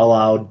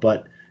allowed,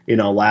 but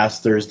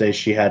last Thursday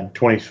she had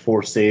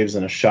 24 saves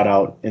and a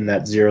shutout in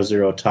that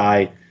 0-0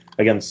 tie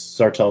against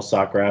Sartell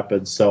Sauk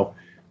Rapids. So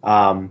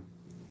the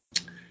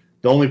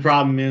only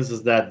problem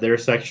is that their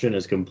section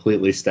is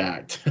completely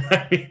stacked.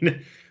 I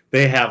mean,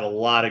 they have a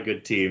lot of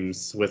good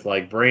teams with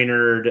like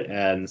Brainerd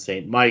and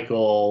St.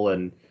 Michael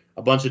and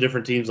a bunch of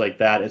different teams like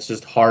that. It's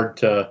just hard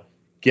to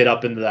get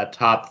up into that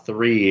top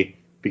 3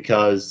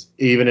 because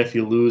even if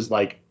you lose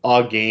like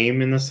a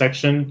game in the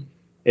section,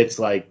 it's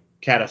like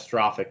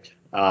catastrophic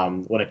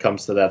when it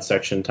comes to that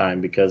section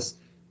time because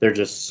they're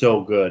just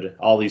so good.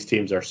 All these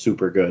teams are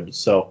super good.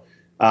 So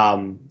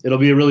it'll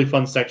be a really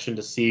fun section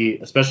to see,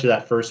 especially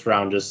that first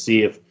round, just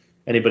see if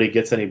anybody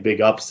gets any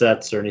big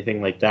upsets or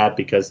anything like that,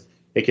 because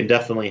it can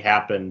definitely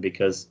happen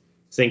because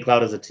St.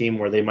 Cloud is a team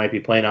where they might be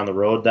playing on the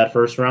road that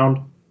first round,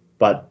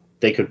 but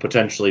they could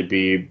potentially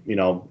be,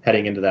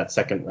 heading into that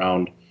second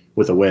round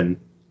with a win.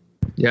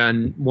 Yeah,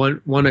 and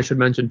one I should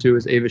mention too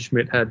is Ava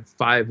Schmidt had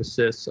 5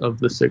 assists of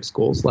the 6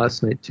 goals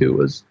last night too.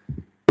 Was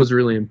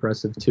really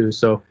impressive too.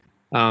 So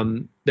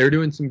they're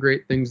doing some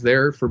great things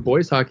there for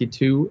boys hockey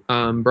too.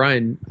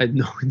 Brian, I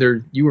know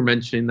you were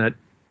mentioning that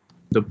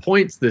the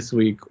points this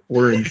week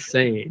were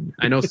insane.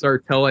 I know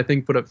Sartell, I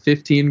think, put up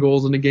 15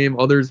 goals in a game.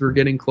 Others were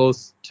getting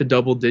close to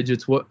double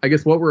digits. What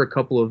were a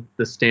couple of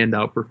the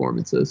standout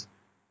performances?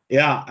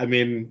 Yeah, I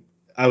mean,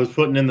 I was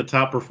putting in the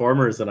top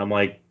performers, and I'm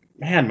like,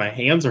 man, my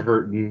hands are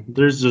hurting.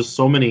 There's just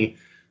so many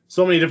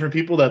different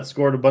people that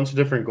scored a bunch of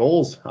different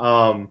goals.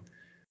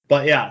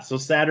 But yeah, so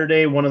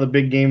Saturday, one of the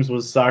big games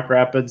was Sauk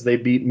Rapids. They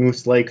beat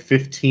Moose Lake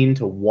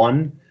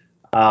 15-1.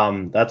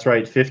 That's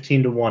right,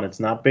 15-1. It's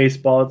not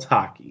baseball, it's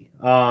hockey.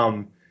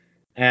 And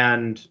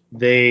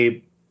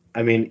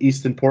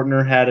Easton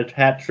Portner had a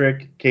hat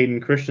trick.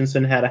 Caden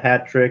Christensen had a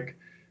hat trick.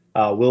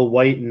 Will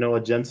White and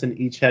Noah Jensen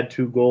each had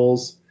 2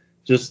 goals.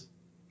 You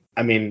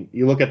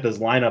look at this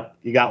lineup,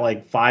 you got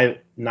like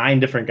 9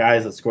 different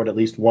guys that scored at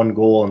least 1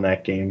 goal in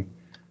that game.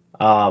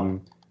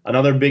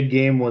 Another big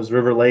game was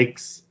River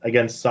Lakes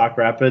against Sauk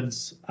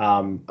Rapids,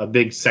 a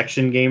big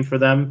section game for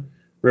them.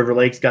 River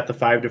Lakes got the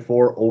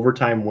 5-4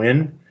 overtime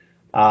win.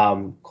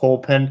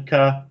 Cole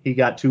Penka, he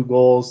got 2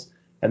 goals.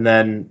 And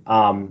then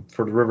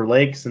for the River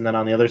Lakes, and then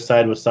on the other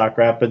side was Sauk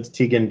Rapids,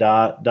 Tegan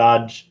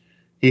Dodge,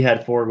 he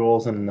had 4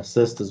 goals and an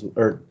assist,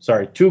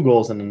 2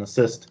 goals and an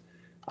assist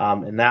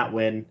in that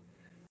win.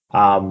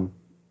 And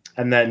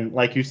then,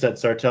 like you said,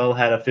 Sartell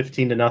had a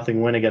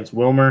 15-0 win against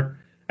Wilmer.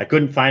 I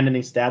couldn't find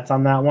any stats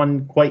on that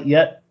one quite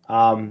yet,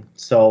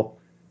 so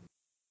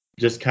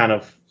just kind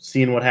of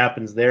seeing what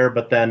happens there.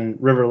 But then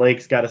River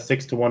Lakes got a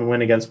 6-1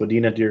 win against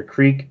Wadena Deer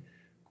Creek.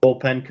 Cole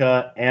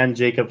Penka and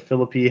Jacob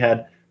Philippi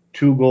had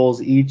 2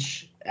 goals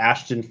each.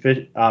 Ashton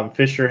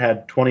Fisher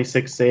had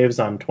 26 saves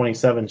on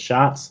 27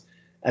 shots.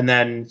 And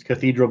then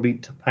Cathedral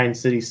beat Pine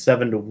City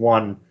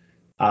 7-1.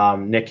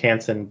 Nick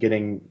Hansen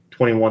getting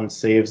 21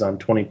 saves on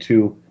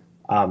 22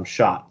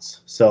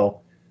 shots. So,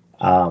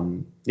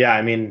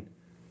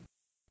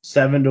 7-1,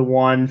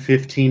 15-0,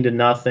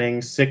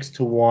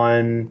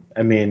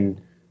 6-1.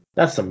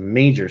 That's some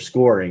major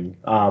scoring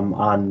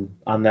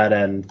on that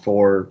end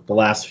for the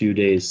last few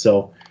days.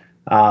 So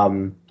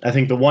I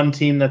think the one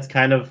team that's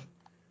kind of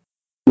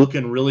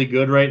looking really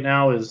good right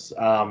now is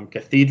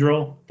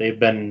Cathedral. They've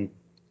been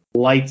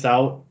lights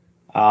out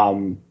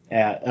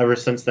ever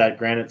since that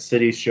Granite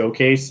City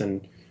showcase,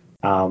 and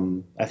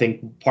I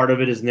think part of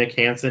it is Nick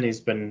Hansen. He's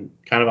been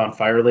kind of on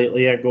fire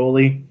lately at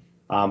goalie.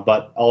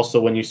 But also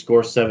when you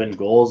score 7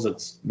 goals,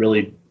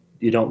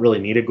 you don't really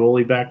need a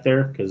goalie back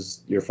there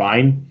because you're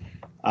fine.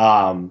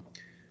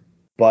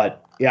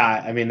 But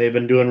Yeah, I mean, they've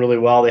been doing really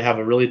well. They have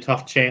a really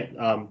tough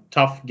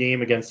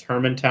game against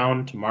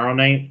Hermantown tomorrow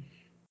night,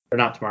 or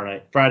not tomorrow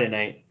night, Friday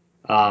night,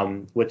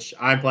 which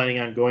I'm planning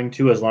on going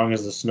to as long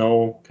as the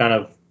snow kind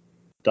of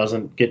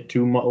doesn't get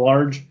too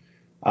large.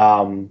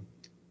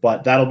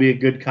 But that'll be a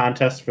good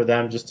contest for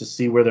them just to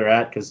see where they're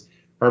at, because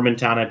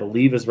Hermantown, I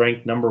believe, is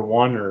ranked number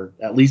 1 or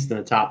at least in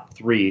the top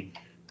 3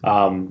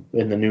 in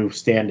the new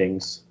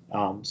standings.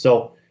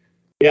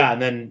 Yeah,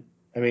 and then,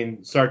 I mean,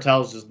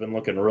 Sartell's just been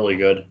looking really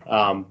good.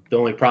 The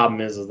only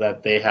problem is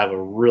that they have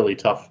a really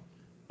tough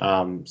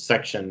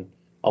section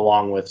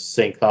along with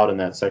St. Cloud in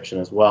that section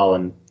as well,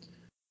 and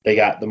they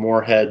got the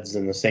Moorheads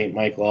and the St.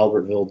 Michael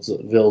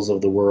Albertvilles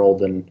of the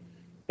world, and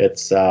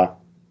it's not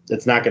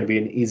going to be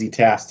an easy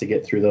task to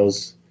get through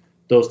those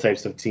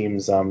types of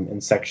teams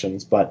in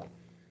sections. But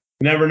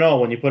you never know.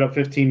 When you put up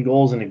 15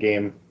 goals in a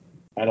game,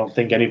 I don't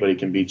think anybody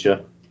can beat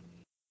you.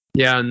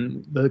 Yeah,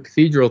 and the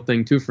Cathedral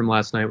thing too from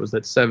last night was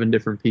that 7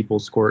 different people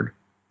scored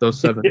those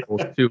 7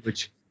 goals too,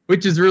 which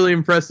is really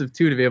impressive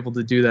too, to be able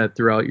to do that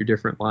throughout your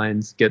different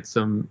lines. Get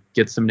some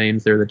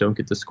names there that don't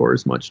get to score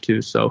as much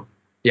too. So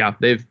yeah,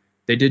 they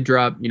did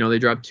drop. They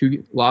dropped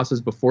 2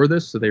 losses before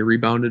this, so they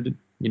rebounded.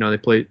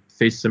 They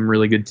faced some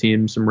really good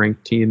teams, some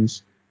ranked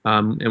teams,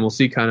 and we'll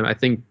see. I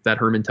think that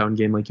Hermantown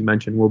game, like you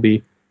mentioned, will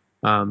be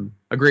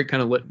a great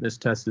kind of litmus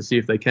test to see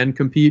if they can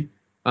compete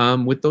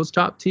with those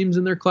top teams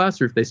in their class,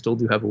 or if they still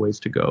do have a ways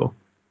to go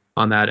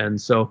on that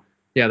end. So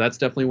yeah, that's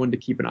definitely one to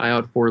keep an eye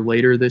out for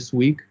later this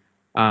week.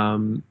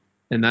 And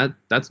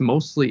that's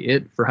mostly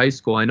it for high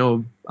school. I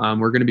know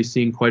we're going to be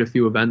seeing quite a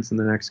few events in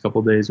the next couple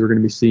of days. We're going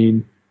to be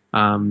seeing,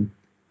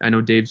 I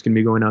know Dave's going to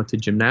be going out to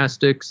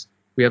gymnastics.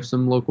 We have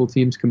some local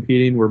teams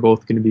competing. We're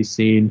both going to be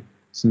seeing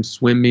some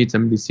swim meets.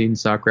 I'm going to be seeing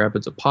Sauk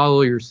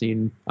Rapids-Apollo. You're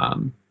seeing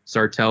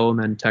Sartell and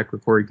then Tech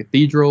Recorded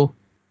Cathedral.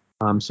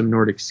 Some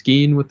Nordic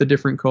skiing with the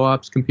different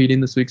co-ops competing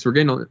this week. So we're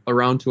getting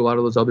around to a lot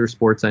of those other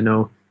sports, I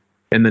know,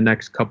 in the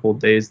next couple of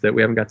days that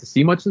we haven't got to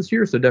see much this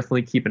year. So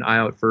definitely keep an eye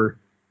out for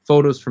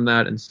photos from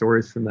that and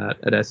stories from that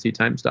at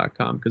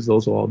sctimes.com, because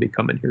those will all be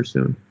coming here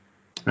soon.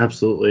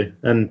 Absolutely.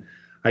 And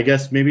I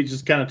guess maybe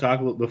just kind of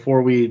talk a little,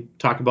 before we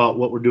talk about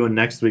what we're doing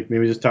next week,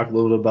 maybe just talk a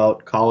little bit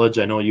about college.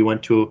 I know you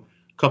went to a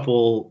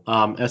couple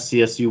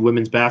SCSU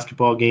women's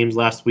basketball games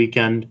last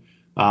weekend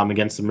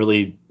against some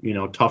really,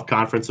 tough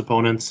conference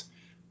opponents.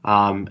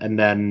 And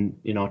then,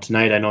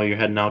 tonight I know you're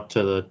heading out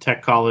to the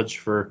Tech College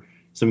for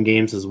some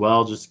games as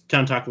well. Just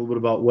kind of talk a little bit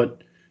about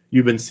what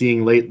you've been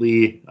seeing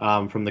lately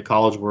from the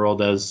college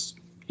world, as,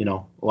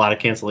 a lot of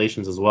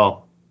cancellations as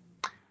well.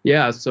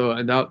 Yeah,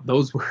 so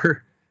those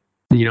were,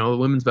 the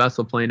women's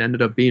basketball playing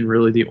ended up being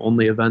really the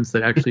only events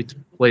that actually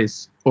took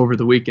place over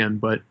the weekend,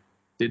 but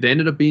they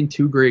ended up being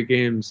 2 great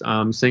games.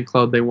 St.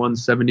 Cloud, they won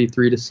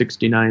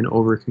 73-69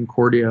 over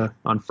Concordia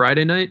on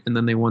Friday night, and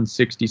then they won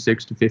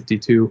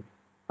 66-52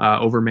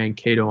 over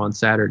Mankato on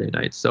Saturday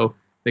night. So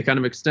they kind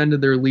of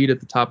extended their lead at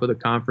the top of the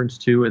conference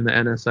too in the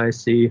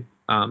NSIC.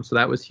 So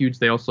that was huge.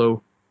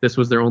 This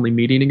was their only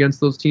meeting against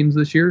those teams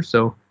this year.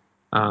 So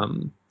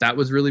that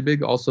was really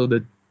big. Also,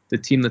 the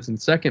team that's in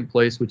second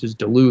place, which is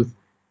Duluth,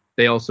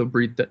 they also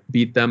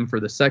beat them for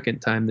the second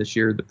time this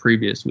year, the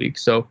previous week.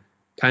 So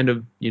kind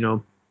of,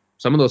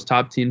 some of those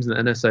top teams in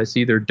the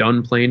NSIC, they're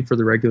done playing for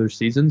the regular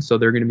season. So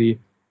they're going to be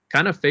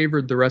kind of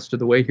favored the rest of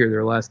the way here,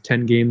 their last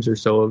 10 games or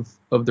so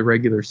of the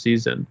regular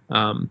season.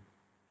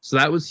 So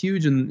that was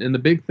huge. And the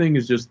big thing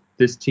is just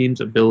this team's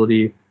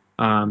ability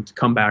to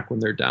come back when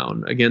they're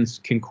down.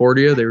 Against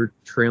Concordia, they were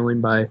trailing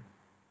by,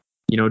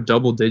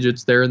 double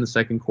digits there in the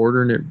second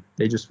quarter, and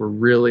they just were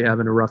really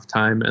having a rough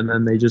time. And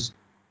then they just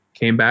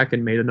came back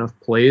and made enough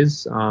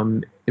plays,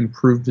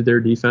 improved their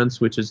defense,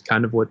 which is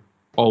kind of what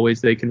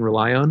always they can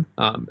rely on.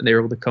 And they were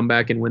able to come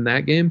back and win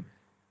that game.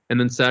 And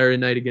then Saturday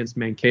night against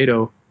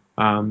Mankato,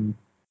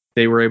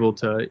 they were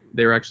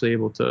actually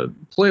able to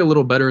play a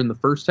little better in the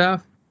first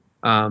half,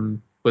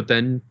 but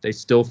then they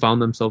still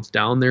found themselves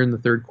down there in the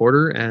third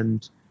quarter,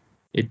 and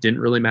it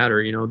didn't really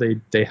matter.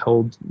 They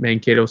held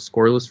Mankato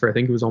scoreless for, I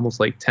think it was almost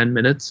like 10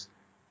 minutes,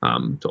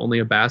 to only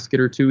a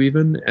basket or 2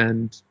 even,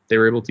 and they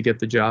were able to get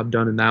the job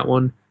done in that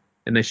one.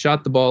 And they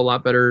shot the ball a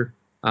lot better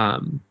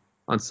on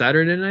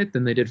Saturday night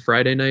than they did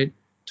Friday night.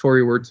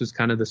 Tori Wirtz was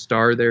kind of the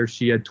star there.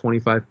 She had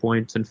 25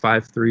 points and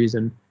 5 threes,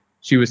 and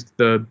she was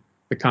the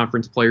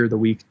conference player of the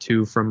week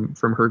too from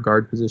her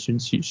guard position.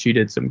 She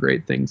did some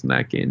great things in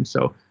that game.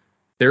 So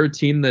they're a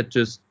team that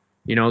just,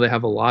 they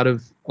have a lot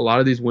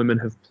of these women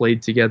have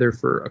played together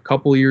for a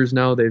couple years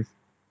now. They've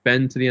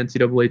been to the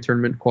NCAA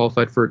tournament,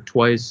 qualified for it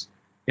twice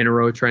in a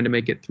row, trying to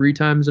make it 3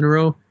 times in a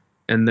row.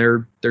 And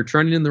they're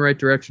trending in the right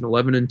direction,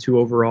 11-2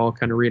 overall,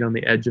 kind of right on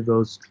the edge of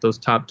those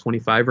top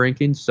 25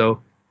 rankings.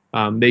 So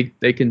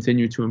they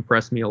continue to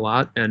impress me a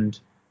lot. And,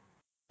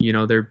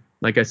 they're,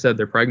 like I said,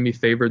 they're probably going to be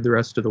favored the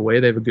rest of the way.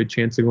 They have a good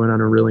chance of going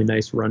on a really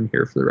nice run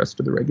here for the rest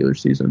of the regular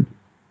season.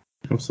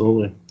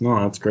 Absolutely. No,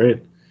 that's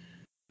great.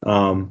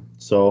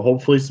 So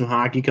hopefully some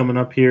hockey coming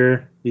up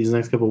here these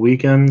next couple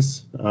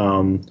weekends.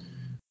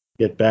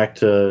 Get back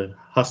to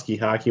Husky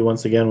hockey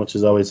once again, which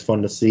is always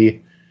fun to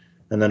see.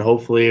 And then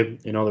hopefully,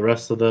 the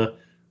rest of the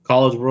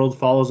college world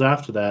follows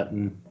after that,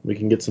 and we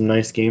can get some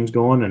nice games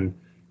going and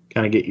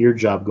kind of get your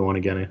job going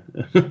again.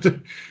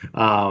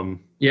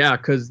 Yeah,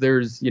 because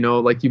there's,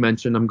 like you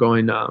mentioned, I'm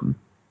going,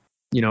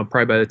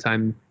 probably by the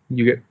time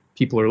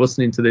people are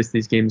listening to this,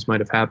 these games might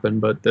have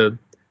happened, but the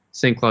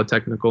St. Cloud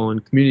Technical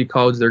and Community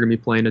College, they're going to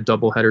be playing a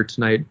doubleheader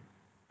tonight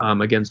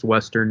against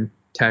Western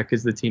Tech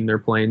is the team they're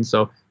playing.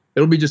 So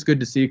it'll be just good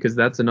to see, because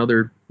that's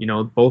another,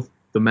 both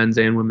the men's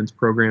and women's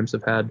programs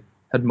have had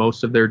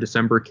most of their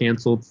December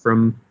canceled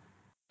from,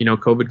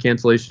 COVID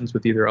cancellations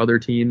with either other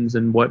teams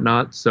and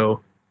whatnot.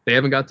 So they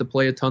haven't got to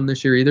play a ton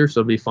this year either. So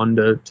it'll be fun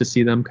to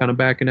see them kind of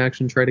back in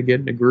action, try to get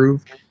in a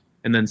groove.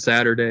 And then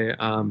Saturday,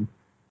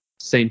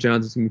 St.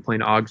 John's is going to be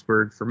playing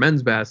Augsburg for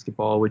men's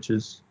basketball, which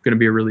is going to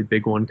be a really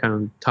big one, kind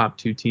of top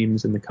two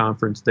teams in the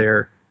conference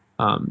there.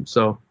 And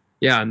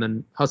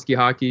then Husky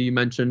hockey, you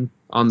mentioned,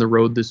 on the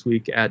road this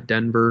week at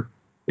Denver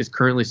is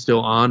currently still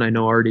on. I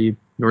know already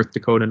North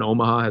Dakota and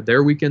Omaha had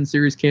their weekend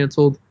series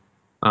canceled.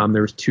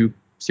 There was 2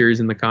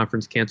 series in the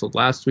conference canceled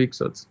last week,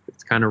 so it's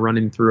kind of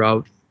running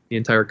throughout the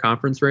entire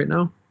conference right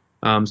now.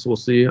 So we'll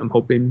see. I'm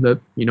hoping that,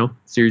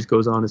 series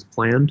goes on as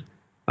planned.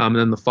 And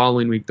then the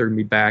following week, they're going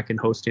to be back and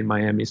hosting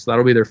Miami. So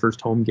that'll be their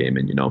first home game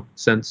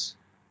since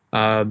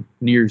New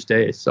Year's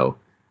Day. So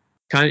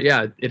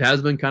it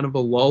has been kind of a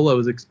lull. I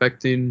was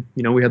expecting,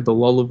 we had the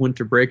lull of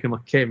winter break, and I'm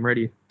like, okay, I'm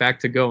ready, back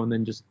to go. And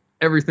then just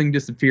everything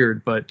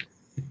disappeared. But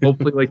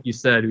hopefully, like you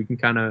said, we can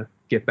kind of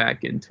get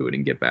back into it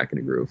and get back in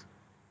a groove.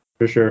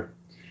 For sure.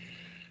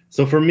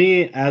 So for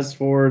me, as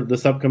for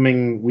this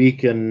upcoming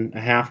week and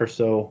a half or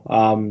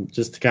so,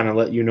 just to kind of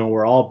let you know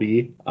where I'll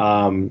be,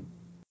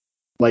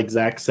 like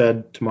Zach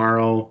said,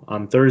 tomorrow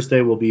on Thursday,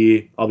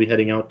 I'll be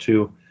heading out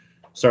to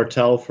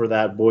Sartell for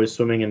that boys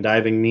swimming and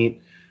diving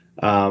meet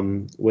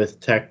with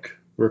Tech,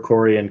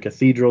 Ricori, and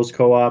Cathedrals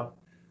Co-op.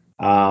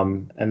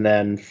 And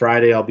then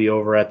Friday, I'll be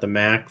over at the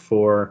MAC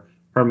for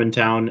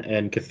Hermantown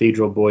and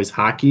Cathedral boys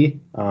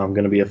hockey. Going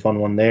to be a fun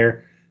one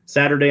there.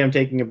 Saturday, I'm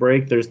taking a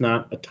break. There's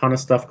not a ton of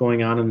stuff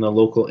going on in the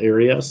local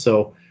area,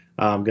 so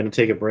I'm going to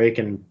take a break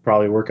and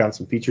probably work on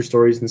some feature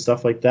stories and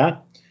stuff like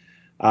that.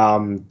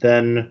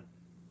 Then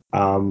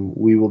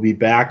we will be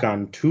back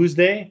on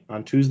Tuesday.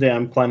 On Tuesday,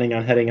 I'm planning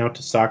on heading out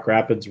to Sauk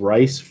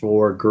Rapids-Rice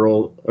for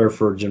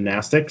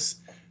gymnastics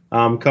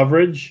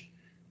coverage.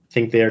 I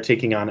think they are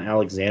taking on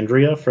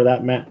Alexandria for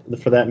that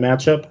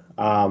matchup.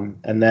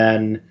 And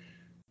then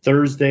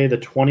Thursday, the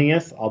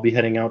 20th, I'll be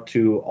heading out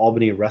to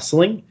Albany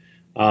Wrestling.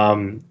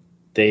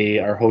 They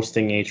are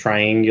hosting a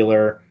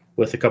triangular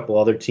with a couple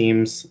other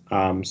teams,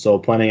 so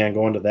planning on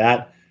going to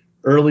that.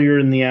 Earlier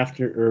in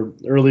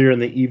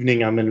the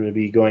evening, I'm going to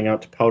be going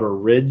out to Powder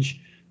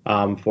Ridge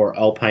for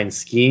alpine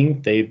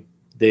skiing.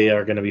 They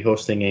are going to be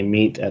hosting a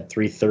meet at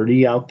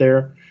 3:30 out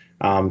there,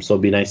 so it'll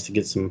be nice to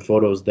get some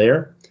photos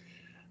there.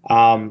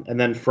 And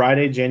then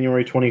Friday,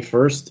 January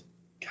 21st,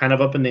 kind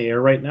of up in the air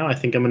right now. I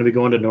think I'm going to be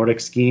going to Nordic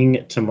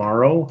skiing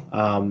tomorrow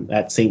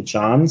at St.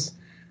 John's.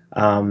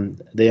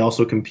 They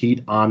also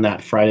compete on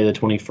that Friday the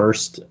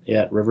 21st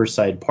at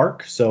Riverside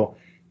Park, so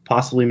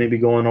possibly maybe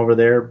going over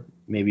there,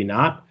 maybe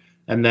not.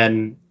 And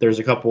then there's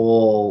a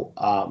couple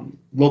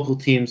local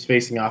teams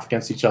facing off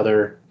against each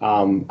other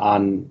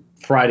on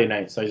Friday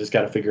night, so I just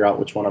got to figure out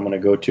which one I'm going to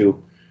go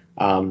to.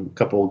 A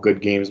couple of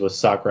good games with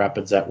Sauk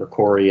Rapids at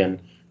Ricori and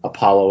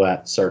Apollo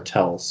at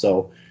Sartell.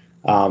 So,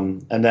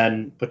 and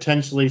then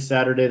potentially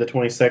Saturday the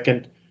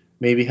 22nd,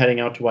 maybe heading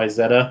out to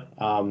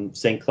Wayzata.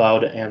 St.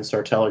 Cloud and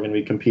Sartell are going to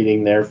be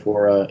competing there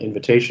for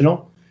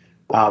invitational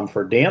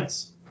for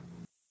dance.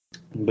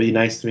 It'd be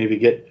nice to maybe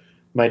get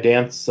my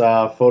dance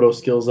photo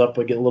skills up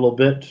a little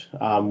bit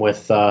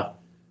with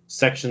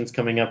sections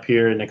coming up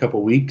here in a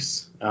couple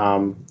weeks.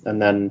 And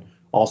then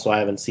also I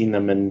haven't seen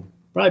them in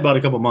probably about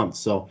a couple months.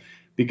 So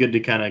it'd be good to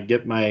kind of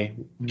get my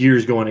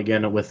gears going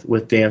again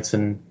with dance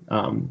and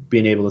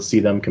being able to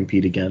see them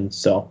compete again.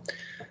 So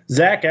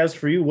Zach, as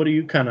for you, what do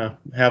you kind of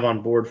have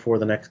on board for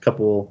the next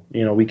couple,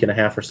 week and a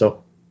half or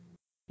so?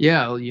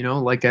 Yeah,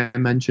 like I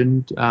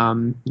mentioned,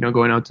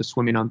 going out to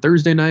swimming on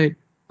Thursday night,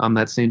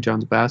 that St.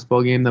 John's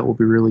basketball game, that will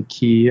be really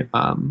key.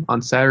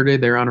 On Saturday,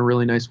 they're on a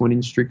really nice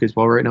winning streak as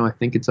well right now. I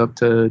think it's up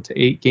to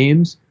 8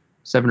 games,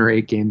 7 or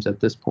 8 games at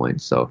this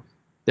point. So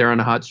they're on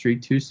a hot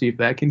streak too, see if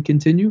that can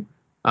continue.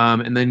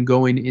 And then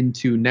going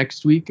into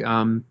next week,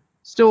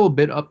 still a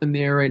bit up in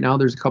the air right now.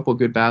 There's a couple of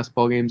good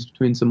basketball games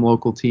between some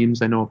local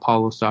teams. I know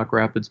Apollo Sauk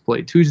Rapids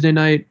play Tuesday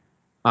night.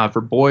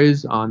 For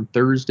boys on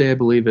Thursday, I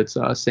believe it's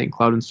St.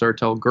 Cloud and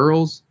Sartell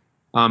girls.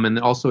 And then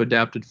also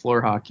adapted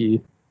floor hockey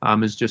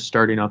is just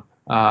starting up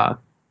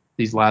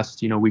these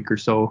last week or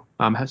so,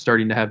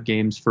 starting to have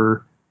games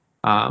for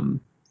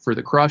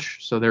the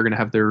Crush. So they're going to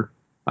have their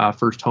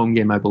first home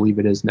game, I believe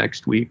it is,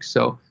 next week.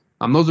 So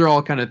those are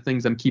all kind of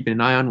things I'm keeping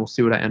an eye on. We'll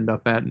see what I end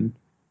up at and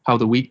how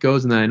the week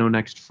goes. And then I know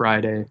next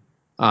Friday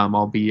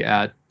I'll be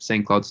at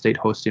St. Cloud State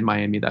hosting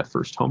Miami, that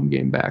first home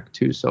game back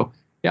too. So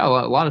yeah, a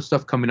lot of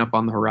stuff coming up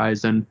on the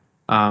horizon.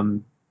 A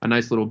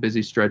nice little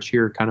busy stretch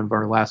here, kind of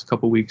our last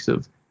couple weeks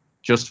of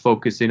just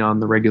focusing on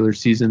the regular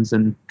seasons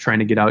and trying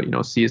to get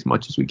out, see as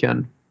much as we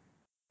can.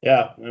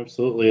 Yeah,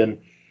 absolutely.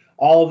 And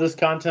all of this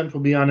content will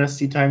be on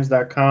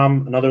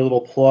sctimes.com. Another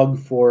little plug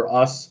for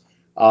us.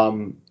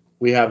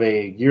 We have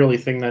a yearly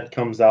thing that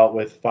comes out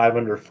with 5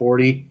 under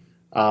 40.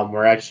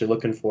 We're actually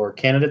looking for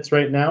candidates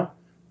right now.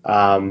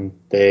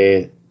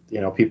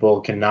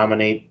 People can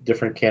nominate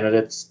different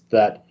candidates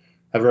that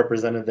have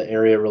represented the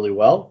area really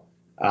well.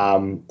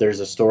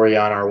 There's a story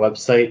on our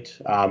website.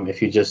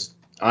 If you just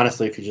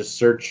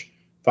search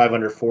 5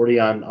 under 40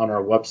 on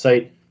our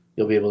website,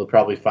 you'll be able to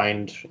probably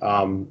find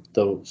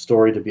the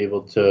story to be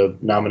able to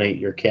nominate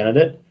your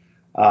candidate.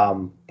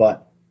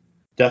 But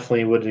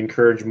definitely would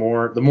encourage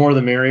more. The more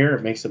the merrier.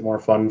 It makes it more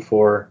fun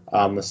for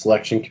the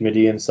selection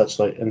committee and such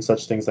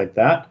things like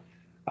that.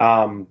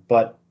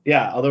 But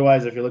yeah,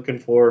 otherwise, if you're looking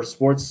for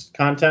sports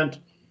content,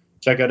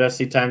 check out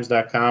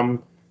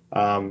sctimes.com.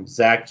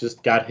 Zach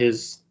just got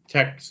his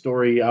tech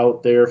story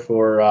out there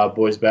for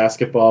boys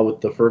basketball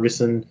with the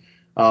Ferguson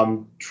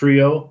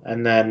trio,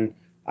 and then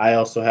I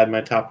also had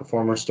my top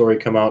performer story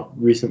come out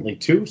recently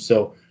too.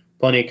 So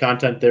plenty of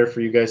content there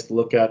for you guys to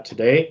look at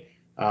today.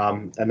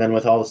 And then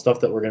with all the stuff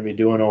that we're going to be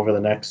doing over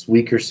the next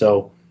week or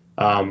so,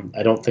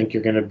 I don't think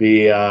you're going to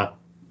be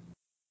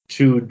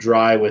too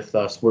dry with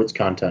sports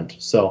content.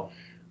 So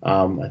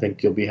I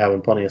think you'll be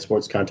having plenty of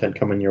sports content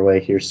coming your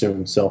way here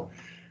soon. So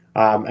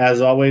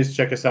as always,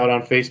 check us out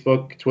on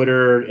Facebook,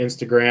 Twitter,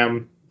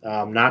 Instagram,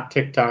 not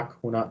TikTok.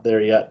 We're not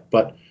there yet,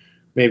 but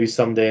maybe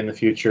someday in the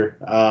future.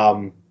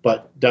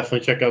 But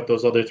definitely check out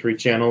those other 3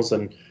 channels,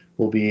 and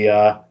we'll be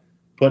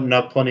putting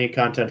up plenty of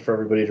content for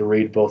everybody to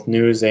read, both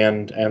news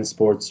and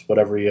sports,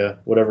 whatever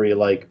you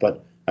like.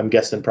 But I'm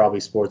guessing probably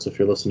sports if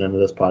you're listening to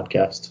this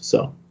podcast.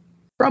 So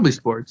probably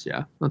sports,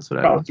 yeah. That's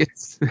what I would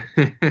guess.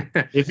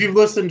 If you've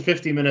listened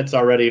 50 minutes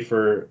already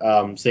for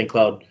St.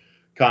 Cloud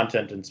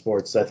content and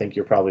sports, I think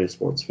you're probably a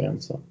sports fan.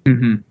 So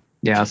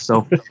yeah,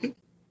 so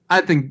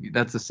I think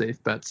that's a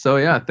safe bet. So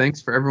yeah,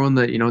 thanks for everyone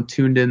that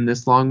tuned in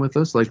this long with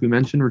us. Like we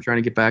mentioned, we're trying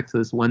to get back to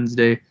this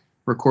Wednesday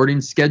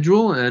recording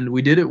schedule, and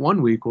we did it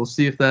one week. We'll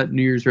see if that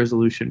New Year's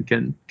resolution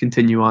can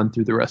continue on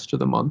through the rest of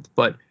the month.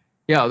 But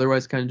yeah,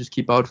 otherwise kind of just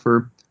keep out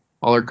for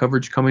all our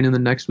coverage coming in the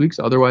next weeks.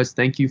 Otherwise,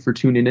 thank you for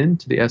tuning in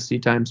to the SC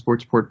Time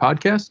Sports Report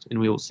podcast, and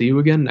we will see you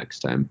again next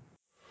time.